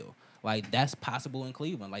same bill. Like that's possible in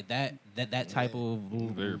Cleveland. Like that type of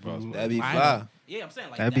Very possible. That'd be lineup. fly. Yeah, I'm saying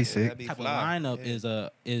like That'd be that sick. That'd be type fly. of lineup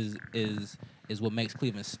Yeah. is what makes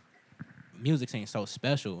Cleveland's music scene so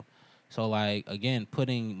special. So like again,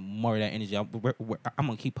 putting more of that energy. I'm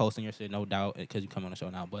gonna keep posting your shit, no doubt, because you come on the show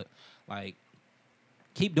now. But like,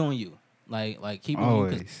 keep doing you. Like keep doing you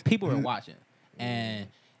 'cause Always. people are watching, and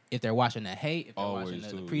if they're watching to hate, if they're Always, watching to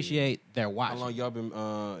too, appreciate, they're How watching. long y'all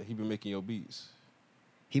been? He been making your beats.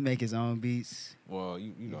 He make his own beats. Well,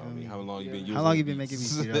 you know, what I mean, how long you been using? How long his you been making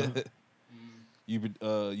beats, Tito?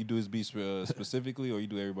 You do his beats specifically, or you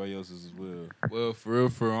do everybody else's as well? Well, for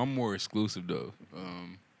real, I'm more exclusive though.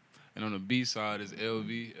 And on the B side is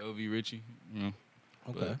LV Richie. You know,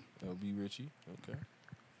 Okay. LB Richie. Okay.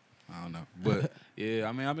 I don't know, but yeah,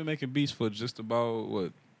 I mean, I've been making beats for just about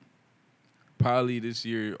what, probably this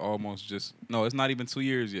year, almost just no, it's not even 2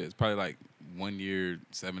 years yet. It's probably like 1 year,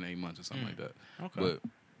 7-8 months or something like that. Okay. But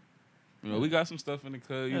you know, we got some stuff in the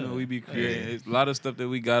cut. You know, we be Yeah. creating It's a lot of stuff that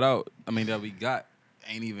we got out. I mean, that we got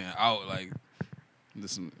ain't even out. Like, we got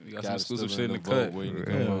some Guys exclusive still shit in the vault cut. waiting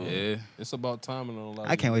to Yeah. come out. Yeah. It's about timing on a lot.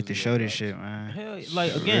 I of can't wait to music show this drops. shit, man. Hell,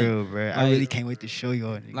 like For again, real, bro. I like- really can't wait to show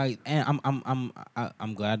y'all. niggas. like, and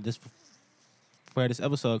I'm glad for this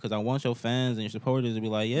episode because I want your fans and your supporters to be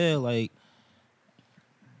like, yeah, like,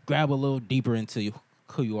 grab a little deeper into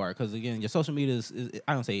who you are, because again, your social media is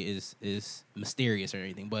I don't say is mysterious or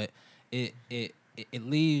anything, but it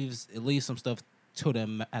leaves some stuff to the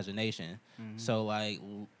imagination. So like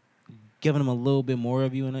giving them a little bit more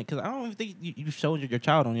of you in it, because I don't even think you showed your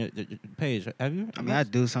child on your page, have you? I mean, I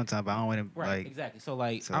do sometimes, but I don't want to right, like. exactly. So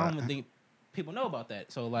like so I I- don't even think people know about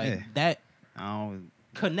that. So like Yeah. that I don't.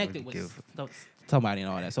 connected really with give- somebody and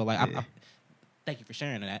all that. So like, Yeah. I thank you for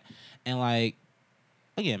sharing that. And like,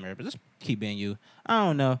 again, Mary, but just keep being you. I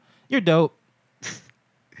don't know, you're dope.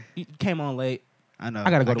 You came on late. I know.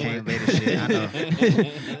 I gotta go to can't work. wait to shit. I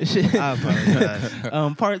know. Shit. I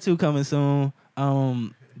apologize. Part 2 coming soon.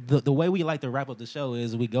 The way we like to wrap up the show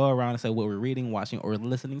is we go around and say what we're reading, watching, or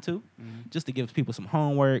listening to, just to give people some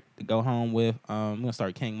homework to go home with. I'm gonna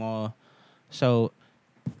start King Mall. So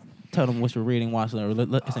tell them what you're reading, watching, or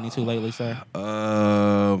listening to lately, sir.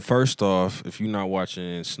 First off, if you're not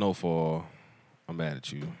watching Snowfall, I'm mad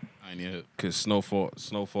at you. I ain't yet. Because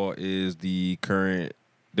Snowfall is the current.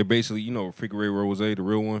 They're basically, Freaky Rose, the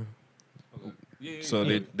real one. So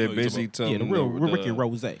they're basically telling Yeah, the real the Ricky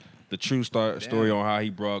Rose. the true story on how he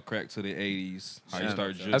brought crack to the 80s, how he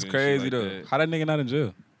started drinking. That's and crazy shit like though. that. How that nigga not in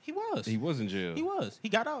jail? He was. He was in jail. He was. He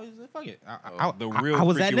got out. He was like, fuck it. The real I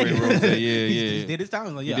was that Freaky Ray nigga. Rose, yeah, He yeah. did his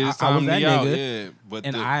time. Like, He yeah, did his I was time that to out, nigga. yeah. But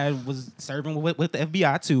And I was serving with the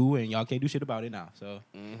FBI too, and y'all can't do shit about it now. So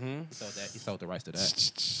he sold the rights to that.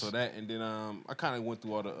 So that, and then I kind of went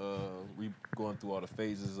through all the going through all the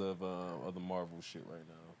phases of the Marvel shit right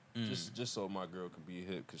now. Just so my girl could be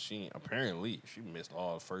hip, because she missed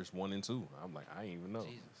all the first 1 and 2. I'm like, I ain't even know.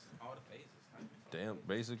 Jesus, all the phases. Damn,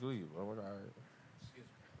 basically. All right.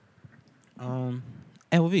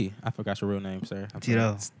 LV, I forgot your real name, sir. I'm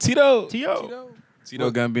sorry. Tito. Tito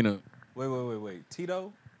Gambino. Wait.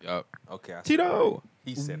 Tito? Yup. Okay. Tito.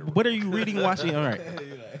 He said it. What are you reading, watching? All right. All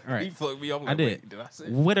He right. fucked me up. I did. Did I say?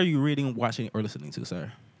 What are you reading, watching, or listening to,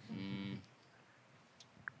 sir?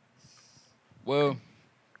 Well,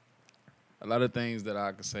 a lot of things that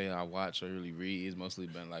I could say I watch or really read is mostly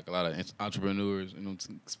been like a lot of entrepreneurs. You know,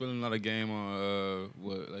 spending a lot of game on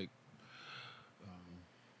what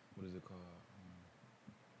is it called?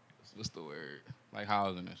 What's the word? Like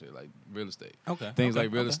housing and shit, like real estate. Okay. Things okay,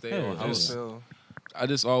 like real okay. estate Hell or yeah.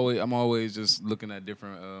 just. I'm always just looking at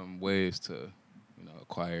different ways to,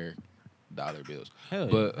 acquire dollar bills. Hell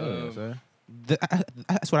yeah. But, Hell yeah, sir.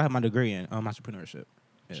 That's what I have my degree in, entrepreneurship.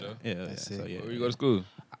 Yeah, Sure. yeah, That's yeah. So, it. yeah, Where you go to school?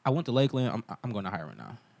 I went to Lakeland. I'm going to Hiram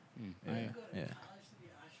now. Yeah.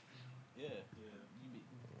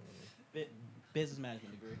 Business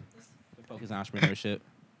management degree. Focus on entrepreneurship.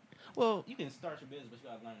 Well, you can start your business, but you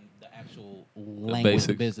gotta learn the actual language basics.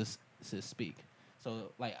 the business to speak.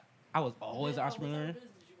 So, like, I was always an entrepreneur.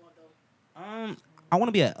 I want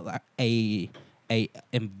to be a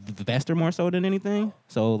investor more so than anything.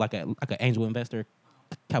 So, like an angel investor,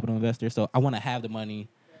 capital investor. So, I want to have the money.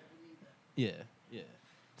 Yeah.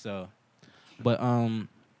 So, but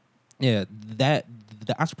yeah, that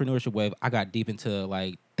the entrepreneurship wave, I got deep into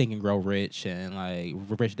like Think and Grow Rich and like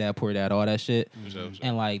Rich Dad Poor Dad, all that shit,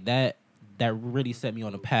 and like that really set me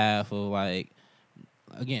on the path of like,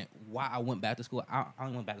 again, why I went back to school. I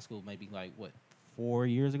only went back to school maybe like 4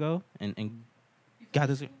 years ago, and got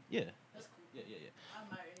this. Yeah. That's cool. Yeah. I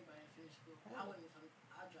admire anybody that finished school. I wouldn't if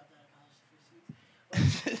I dropped out of college for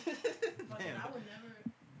 6 weeks. But I would never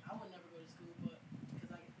go to school, but because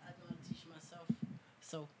I know how to teach myself.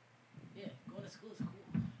 So, yeah, going to school is cool.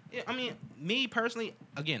 Yeah, I mean, me personally,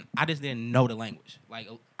 again, I just didn't know the language. Like,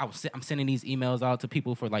 I'm sending these emails out to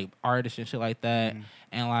people for like artists and shit like that,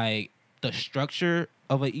 and like the structure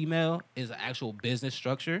of an email is an actual business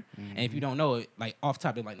structure. And if you don't know it, like off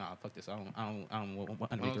top, you're like, nah, fuck this. I don't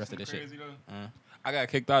want to make the rest of this shit. I got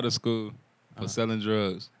kicked out of school for selling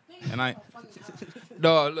drugs, and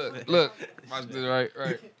no, look, watch this, right.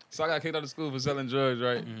 So I got kicked out of school for selling drugs,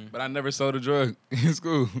 right? But I never sold a drug in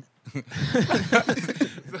school.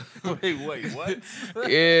 Wait, what?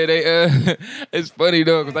 Yeah, they. It's funny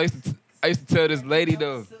though, cause I used to tell this lady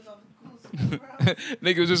though.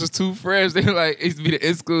 Niggas was just too fresh. They like it used to be the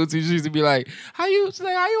in school teacher used to be like, how you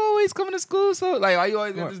always coming to school? So like, why you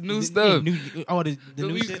always got this new stuff? The So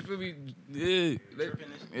new we shit.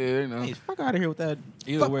 They know. Hey, fuck out of here with that.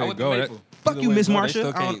 Either way I it went to go, Maple. Fuck either you, way it Miss go, they Marsha. still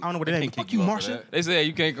I can't- don't know what they her can't name. kick Fuck you, off of Marsha. that. They said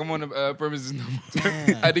you can't come on the premises no more.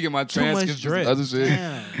 Damn. I had to get my Too much transcripts and drip. other shit.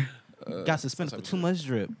 Damn. Got suspended for too much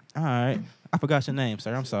drip. All right. I forgot your name,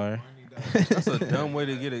 sir. I'm sorry. That's a dumb way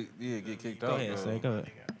to get kicked Go out. ahead, though. sir. Go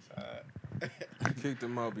ahead. You kicked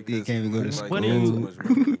him out He because can't even go to like, school. What he had is- too much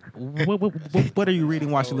money. What are you reading,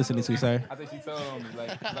 watching, listening to, sir? I think she told me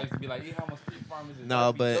like to be like, how much Street Farm is it? No,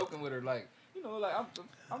 I be but- joking with her like, like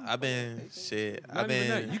I'm I've been shit. Not I've even been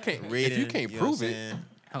that. You can't- if reading. you can't know prove what it. I'm saying?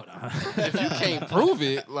 Hold on. If you can't prove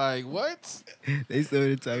it, like what? They still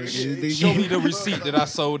the time. Show me the receipt that I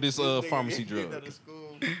sold this pharmacy drug.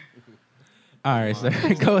 All right, sir.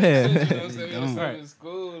 Go ahead. saying? Right. In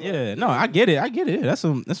school, like, Yeah, no, I get it.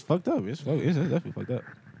 That's fucked up. It's definitely fucked up.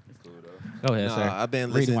 cool though. Go ahead, No, sir. I've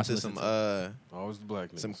been Reading, listening watching, to some listening Always the black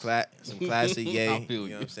niggas. some classic Ye. I You feel know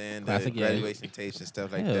you. what I'm saying? Classic The Ye. graduation tapes and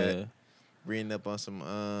stuff like Yeah. that. Reading up on some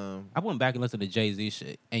I went back and listened to Jay-Z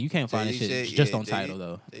shit, and you can't find this Jay-Z shit shit, just yeah, on Jay-Z- title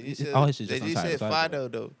though. Jay-Z shit. All his shit just on Jay-Z title. shit so I fire get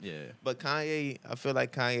it. though. Yeah. But Kanye, I feel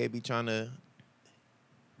like Kanye be trying to,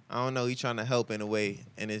 I don't know, he trying to help in a way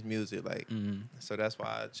in his music, like. Mm-hmm. So that's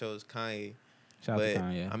why I chose Kanye. Shout out But to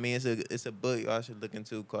Kanye. I mean, it's a book y'all should look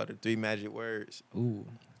into called The Three Magic Words. Ooh.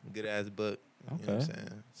 Good ass book. You know what I'm Okay.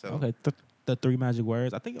 saying? So Okay. The three magic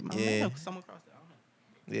words. I think it might Yeah. have someone across it.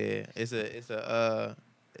 I don't know. yeah,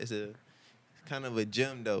 it's a kind of a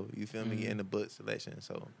gem though. You feel me? In the book selection.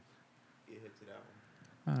 So get hit to that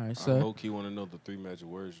one. All right, I so low key want to know the three magic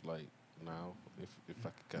words. Like now. If I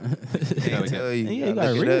could Can't gotta tell you. You Gotta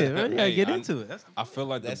gotta look read it it, up. bro. You gotta Hey, get I- into it. I feel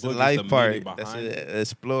like That's the the book life is the part. meaning That's behind it.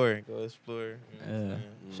 explore. Go explore. You know what I'm Yeah. saying?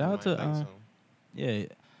 Shout out Might to like something. yeah,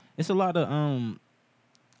 it's a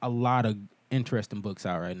lot of interesting books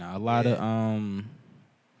out right now. A lot of I'm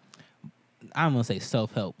gonna say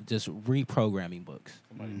self-help, just reprogramming books.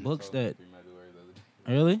 Books that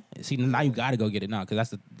really see now you gotta go get it now because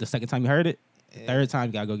that's the second time you heard it. The third time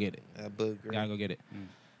you gotta go get it. That book, You gotta go get it.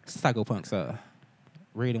 Psychopunks,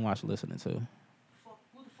 read and watch, listening to. Who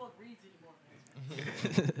the fuck reads anymore?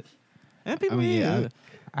 And people, I mean, yeah,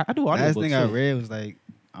 I do all Last books thing I too. read was like,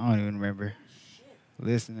 I don't even remember.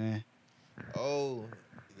 Listening. Oh,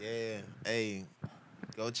 yeah. Hey,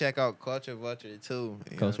 go check out Culture Vulture too.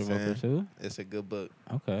 You know Culture what I'm Vulture saying? too. It's a good book.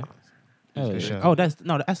 Okay. Hell For yeah. sure. Oh, that's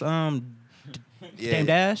Yeah. Dame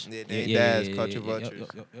Dash. Yeah, Dame Dash, Culture Vultures.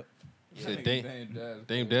 Yep. You said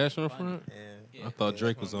Dame Dash on the front? Yeah. I thought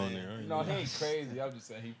Drake was on there. I ain't No, know. he ain't crazy. I'm just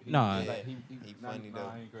saying he Nah. He funny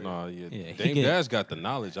though. he ain't crazy. Nah, yeah. Yeah, he Dame get- Dash got the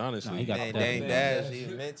knowledge, honestly. Nah, he got Dame, that. Dame Dash, he a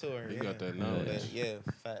mentor. He yeah. got that Yeah. knowledge. But yeah,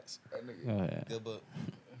 facts. That nigga. Go ahead. Good book.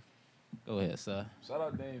 Go ahead, sir. Shout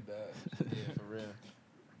out Dame Dash. Yeah, for real.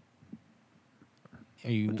 Are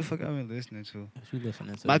you What the fuck I've been listening to? what you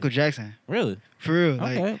listening to? Michael Jackson. Really? For real.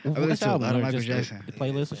 Like, Okay. I What's listen to a album? lot of Or Michael just Jackson. The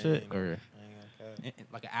playlist and Yeah, shit, I or ain't gonna cap.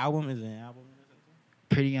 like an album? Is it an album?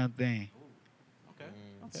 Pretty Young Thing.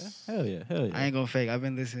 Okay. Hell yeah. Hell yeah. I ain't gonna fake. I've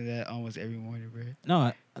been listening to that almost every morning, bro.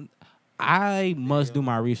 No, I must do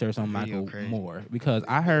my research on Video Michael crazy. more because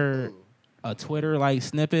I heard a Twitter like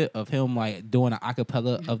snippet of him like doing an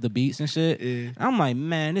acapella of the beats and shit. Yeah. I'm like,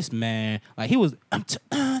 man, this man, like he was. I'm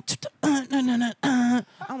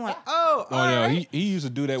like, oh, Oh, yeah. He used to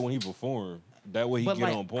do that when he performed. That way he but get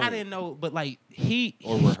like, on point. I didn't know, but like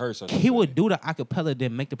Or rehearse, I should he would say. do the acapella,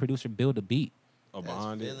 then make the producer build the beat. Or That's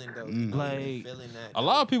behind it. feeling though. Mm. You know, Like, really feeling that, A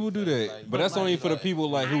lot though. of people do that, Like, but that's only for the people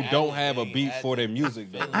like who don't have a everything beat at for their the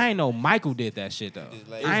music. Though. feeling. I ain't know Michael did that shit though. It's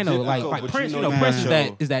like- I ain't know It's like difficult, but Prince. you You know know, you Prince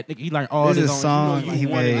can is show. that he learned all This his is a own. song You he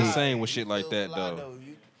one in the made. same with shit like that Fly, though.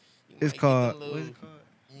 You It's might get called- the little- what is it called?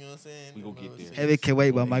 You know what I'm saying? We gonna get there. Heaven Can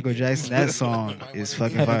Wait by Michael Jackson. That song is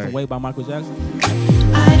fucking Heaven fire. Can Wait by Michael Jackson.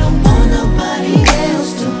 I don't want nobody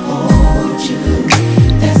else to hold you.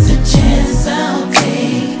 That's a chance I'll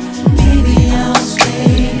take. Maybe I'll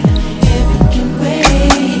stay. Heaven can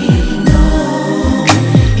wait. No,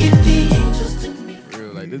 if the angels took me. For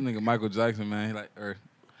real, like this nigga Michael Jackson, man. He like,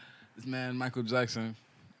 this man Michael Jackson,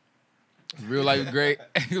 real life great.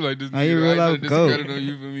 Like this Oh, he nigga, real I ain't life tryna goat. discredit on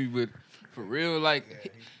you for me, but for real,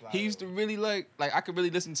 like he used to really like I could really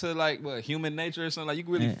listen to like what Human Nature or something. Like you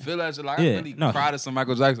could really Yeah. feel that shit. Like Yeah, I really no. cried to some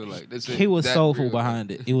Michael Jackson. Like this shit. He was that soulful real, behind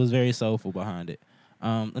like. it. He was very soulful behind it.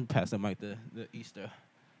 Let me pass the mic to the Easter.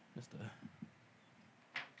 Mr.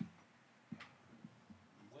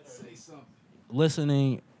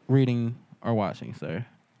 Listening, reading, or watching, sir.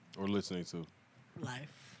 Or listening to.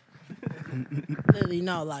 Life. Literally,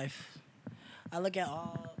 no life. I look at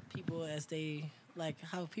all people as they like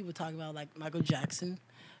how people talk about like Michael Jackson.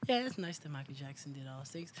 Yeah, it's nice that Michael Jackson did all those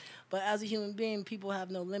things, but as a human being, people have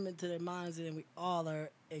no limit to their minds, and we all are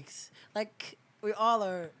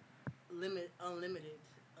unlimited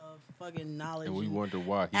of fucking knowledge And we and wonder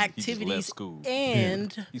why he just left activities school.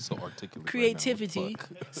 and He's so articulate. creativity. Right now.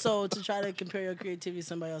 What the fuck? So to try to compare your creativity to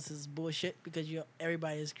somebody else's bullshit because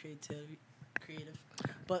everybody is creative,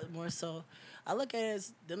 but more so, I look at it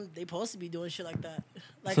as them. They supposed to be doing shit like that.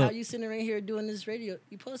 Like So- how you sitting right here doing this radio.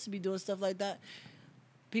 You supposed to be doing stuff like that.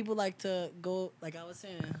 People like to go, like I was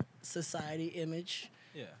saying, society image.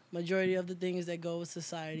 Yeah. Majority of the things that go with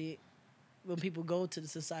society, when people go to the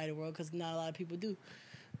society world, because not a lot of people do.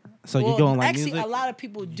 So Well, you don't like actually, music? a lot of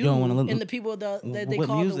people do, don't wanna and the people that they What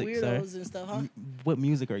call music, the sir? weirdos and stuff, huh? What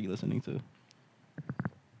music are you listening to?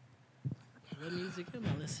 What music am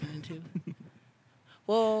I listening to?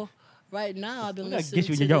 Well, right now I've been We gotta listening get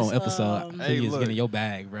you to in your own this, episode. Hey, You just look. get in your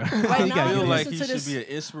bag, bro. Right You now, gotta I get feel in- like listen he to should this- be an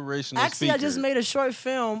inspirational Actually, speaker. I just made a short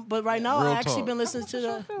film, but right now Real I actually talk. been listening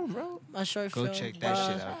to a short Go film. check that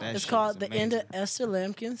shit out. That it's shit called is The End of amazing. Esther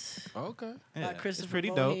Lampkins Okay. Yeah, by Christopher it's pretty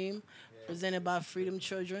dope. Boheim, presented by Freedom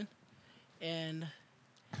Children, and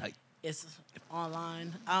it's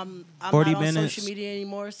online. I'm 40 not on minutes. social media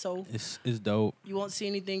anymore, so It's dope. you won't see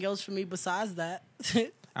anything else from me besides that.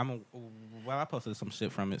 I posted some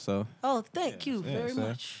shit from it, so Oh, thank Yeah, you yeah, very sir.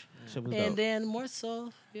 much. shit was And dope. then more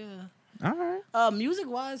so, yeah. All right. Music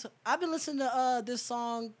wise, I've been listening to this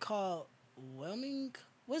song called Whelming.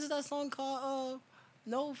 What is that song called?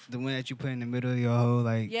 No. The one that you put in the middle of your whole,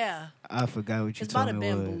 like, Yeah. I forgot what you It's by told the me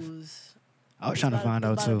it was. Bamboos. I was trying to find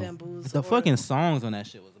out too. The fucking songs on that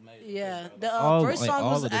shit was amazing. Yeah, the All- first like, song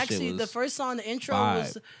all was of the shit actually the was first song. The intro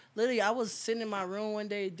was literally I was sitting in my room one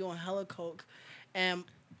day doing hella coke, and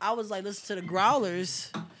I was like listening to the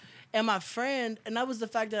Growlers, and my friend, and that was the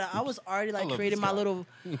fact that I was already like love creating this my guy. little.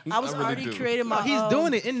 I was I really already do. creating my. He's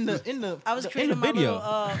doing it in the I was in creating the video.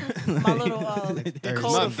 my little It's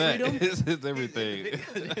code Not of that. freedom. It's everything.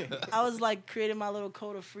 I was like creating my little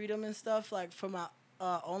code of freedom and stuff, like for my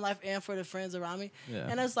own life and for the friends around me. Yeah.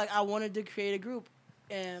 And it's like I wanted to create a group,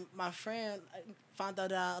 and my friend found out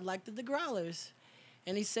that I liked the Growlers,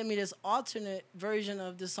 and he sent me this alternate version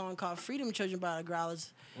of this song called "Freedom Children" by the Growlers,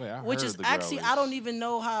 Wait, I which heard is the actually Growlers. I don't even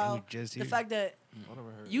know how And you just the hear fact that I never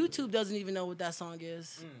heard YouTube doesn't even know what that song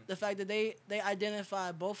is. The fact that they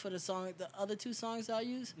identify both of the other two songs I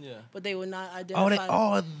use, Yeah. but they would not Oh,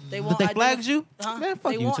 identify. they won't they flagged you? Huh? Man,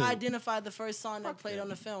 fuck They you won't too. identify the first song that played on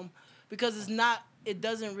the film because it's not. It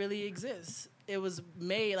doesn't really exist. It was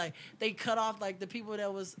made like they cut off like the people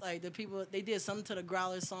that was like the people they did something to the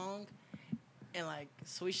Growler song, and like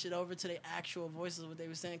switched it over to the actual voices of what they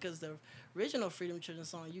were saying because the original Freedom Children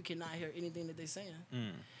song you cannot hear anything that they saying.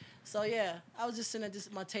 So yeah, I was just sitting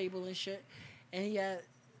at my table and shit, and he had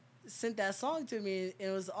sent that song to me, and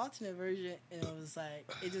it was the alternate version, and it was like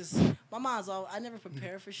it just my mind's all I never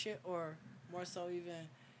prepare for shit or more so even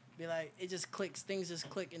be like it just clicks, things just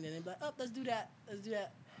click, and then it be like oh let's do that.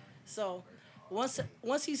 So once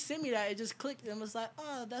he sent me that, it just clicked and was like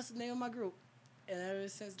oh that's the name of my group, and ever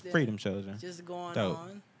since then Freedom Children. just going Dope.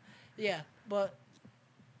 on. Yeah, but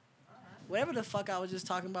whatever the fuck I was just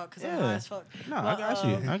talking about because I'm Yeah. high as fuck. No, But,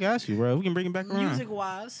 I got you, bro. We can bring it back around. Music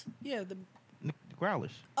wise, yeah. The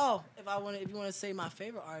Growlers. if you want to say my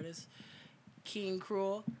favorite artist, King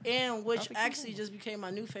Cruel, and which actually just became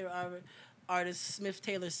my new favorite artist, Smith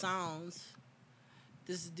Taylor Sounds.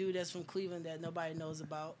 This dude that's from Cleveland that nobody knows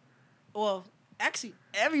about. Well, actually,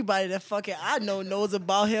 everybody that fucking I know knows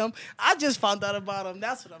about him. I just found out about him.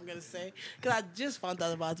 That's what I'm gonna say. Cause I just found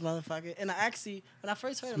out about this motherfucker. And I actually, when I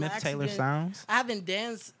first heard him, Smith Taylor Sounds. I haven't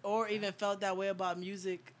danced or even felt that way about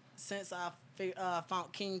music since I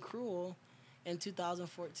found King Cruel in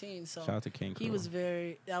 2014. So Shout out to King he Cruel. was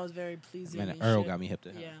that was very pleasing. Man, and Earl shit. got me hip to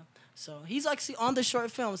him. Yeah. So he's actually on the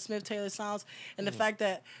short film, Smith Taylor Sounds. And the fact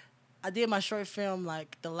that I did my short film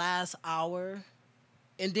like the last hour.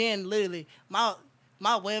 And then literally my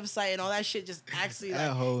website and all that shit just actually That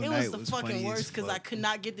like whole it night was the was fucking funny as worst because I fuck. could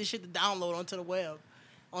not get this shit to download onto the web.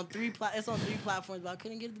 It's on 3 platforms, but I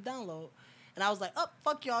couldn't get it to download. And I was like, oh,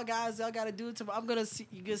 fuck y'all guys. Y'all got to do it tomorrow.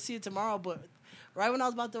 You gonna see it tomorrow. But right when I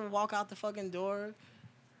was about to walk out the fucking door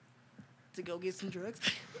to go get some drugs,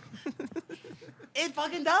 it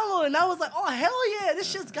fucking downloaded. And I was like, oh, hell yeah, this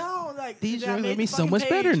shit's gone. Like, These I drugs made make me the so fucking much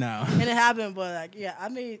better page, now. And it happened, but like, yeah,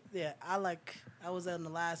 I was on the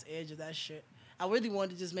last edge of that shit. I really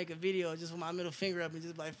wanted to just make a video just with my middle finger up and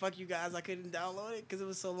just be like, fuck you guys, I couldn't download it because it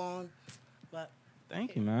was so long. But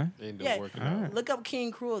Thank you, man. They ended yeah, up working All out. right. look up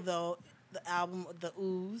King Cruel though, the album The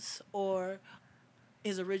Ooze, or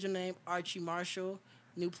his original name Archie Marshall,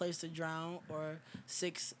 New Place to Drown, or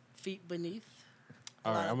 6 Feet Beneath.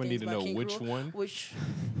 All right, lot of I'm gonna need things to by know King which Cruel, one. Which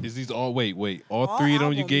Is these all? Wait. All All three of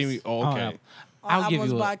them you gave me. albums. Oh, All okay. right. all I'll give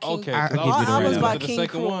albums you a- by King Okay, I'll 'cause give I you was the all right albums now. by the King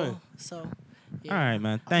second Cruel. one. So yeah. All right,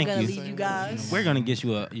 man. Thank I'm gonna you. leave you guys. We're gonna get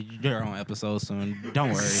you your own episode soon.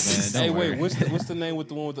 Don't worry, man. Don't Hey, worry. wait. What's the name with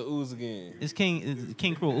the one with the ooze again? It's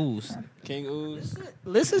King Cruel Ooze. King Ooze.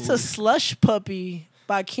 Listen to Slush Puppy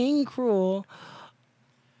by King Cruel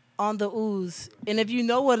on the Ooze. And if you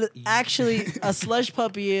know what actually a slush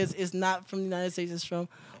puppy is, it's not from the United States, it's from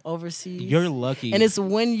overseas. You're lucky. And it's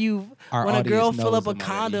when Our when a girl audience fill knows up a them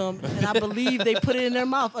already. condom, and I believe they put it in their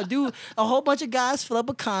mouth. A whole bunch of guys fill up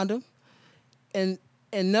a condom and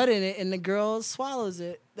nut in it, and the girl swallows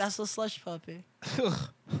it. That's a slush puppy. First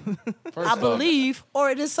I off, believe, or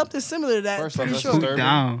it is something similar to that. First off, pretty that's sure. disturbing.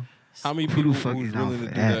 Down. How many people fuck who's is down willing to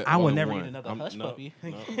for do that? that? I would all at never eat once? another I'm- hush no, puppy.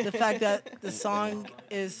 no. The fact that the song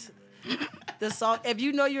is the song. If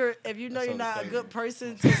you know you're That's not a understandable. good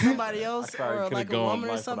person to somebody else probably or could've like a gone woman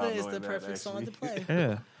or life something, without it's the knowing that, perfect song to actually. play.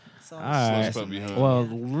 Yeah. So, All right. Slush puppy, huh?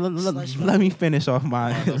 Well, Slush let me finish off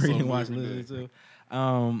my Oh, that's so reading watch weird list too.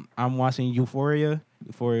 I'm watching Euphoria.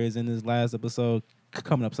 Euphoria is in this last episode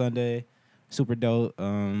coming up Sunday. Super dope.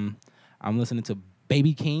 I'm listening to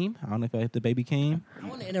Baby Keem. I don't know if I hit the Baby Keem. I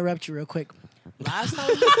want to interrupt you real quick. Last time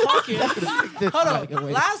we was talking, hold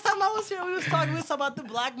on. Last time I was here, we was talking about the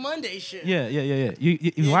Black Monday shit. Yeah.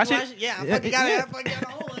 You watch it? Yeah, I fucking got it. I fucking got a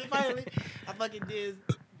hold of it finally. I fucking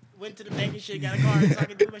went to the bank and shit, got a card so I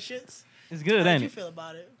could do my shits. It's good, How ain't did you it? feel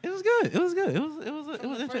about it? It was good. It was From the the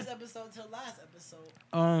first interesting. episode to the last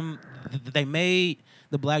episode. They made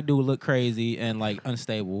the black dude look crazy and like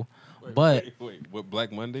unstable, But wait, what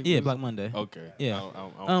Black Monday? yeah, was? Black Monday. Okay. Yeah. I don't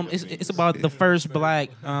think I've seen It's this. about the first black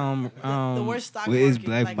the worst stock what market, is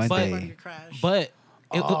Black like, Monday? stock market crash. but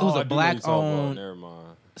it was Oh, I a do know what you're black talking about. owned Never mind.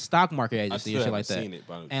 stock market I agency still and shit haven't like that. seen it,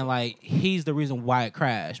 but And like he's the reason why it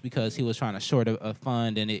crashed because he was trying to short a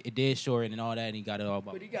fund and it did short and all that and he got it all.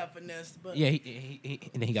 But he got finessed. But Yeah, he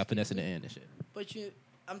and then he got finessed in the end and shit. But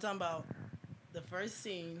I'm talking about the first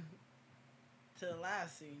scene to the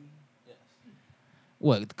last scene.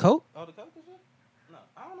 What, the coke? Oh, the coke and shit? No,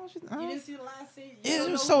 I don't know. You didn't see the last scene? You Yeah, don't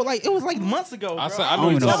it was know so like it was like months ago. I bro. said I I know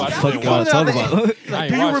don't you even know talking what the about. fuck y'all talking about. I ain't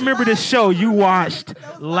Do you watched remember it. the show you watched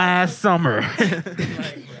last summer?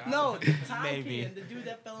 No, the tie Maybe. pin, the dude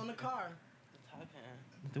that fell in the car.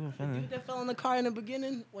 The dude that fell in the car in the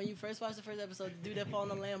beginning, when you first watched the first episode, the dude that fell in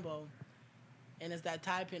the Lambo. And it's that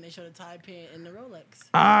tie pin. They show the tie pin in the Rolex.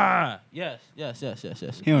 Yes.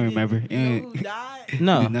 He don't remember. You know who died?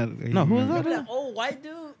 No, No, who was Remember that? that old white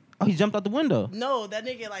dude? Oh, he jumped out the window. No, that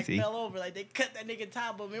nigga like See? fell over. Like they cut that nigga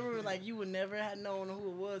top, but remember like you would never have known who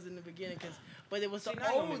it was in the beginning, but it was the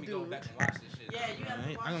old dude. Yeah, you gotta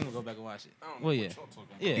watch I'm it. gonna go back and watch it. Well, yeah,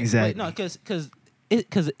 yeah, Exactly. Wait, no,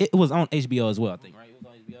 because it was on HBO as well. I think, right? It was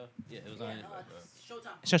on HBO. Yeah, it was on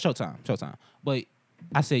Showtime. Showtime. But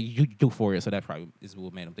I said you do for it, so that probably is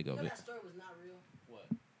what made him think of No, it. that story was not real. What?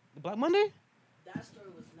 The Black Monday? That story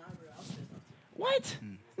was not real. I was pissed off. What?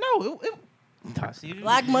 No, it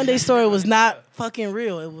Black Monday story was not fucking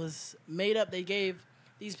real. It was made up. They gave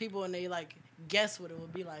these people and they like guess what it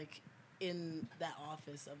would be like in that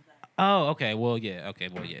office of that. Oh, okay. Well, yeah.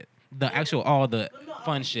 The actual all the But no,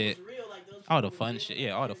 fun it shit. was real, like, those All the people fun was shit. real.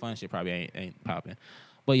 Yeah, all the fun shit probably ain't popping.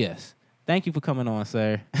 But yes, thank you for coming on,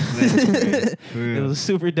 sir. For It real. was a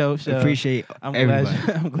super dope show. Appreciate I'm everybody.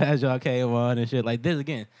 glad I'm glad y'all came on and shit like this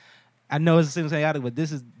again. I know it's a chaotic, but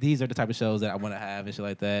these are the type of shows that I want to have and shit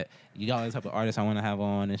like that. You all the type of artists I want to have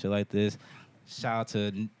on and shit like this. Shout out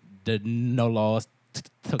to the No Laws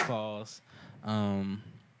to Cause.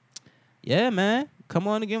 Yeah, man. Come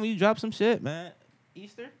on again when you drop some shit, man.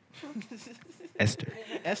 Easter? Esther.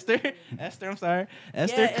 Esther, I'm sorry.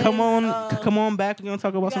 Esther, Yeah, come and, on, come on back. We're gonna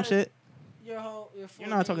talk about some gotta- shit. Your You're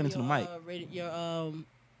not talking into the mic. Your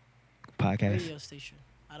Podcast. radio station.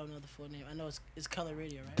 I don't know the full name. I know it's Color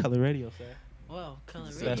Radio, right? Color Radio, sir. Well, Color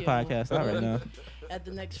It's Radio. the best podcast out right now. At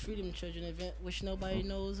the next Freedom Children event, which nobody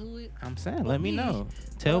knows who it. I'm saying, let me know.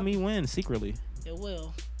 Tell me when secretly. It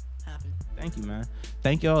will happen. Thank you, man.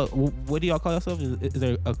 Thank y'all. What do y'all call yourself? Is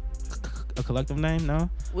there a collective name? No.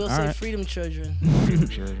 We'll All say right. Freedom Children. Freedom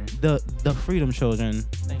Children. The Freedom Children.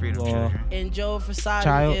 Thank Freedom you all. Children. And Joe Versati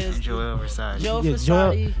Child. is Joel Versace. Joe Yeah,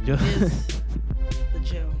 Versati Joe- is the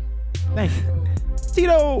Joe. Thank you.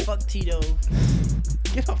 Tito. Fuck Tito.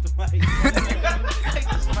 Get off the mic.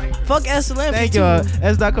 Fuck SLM. Thank y'all.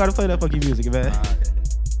 S. Carter, play that fucking music, man.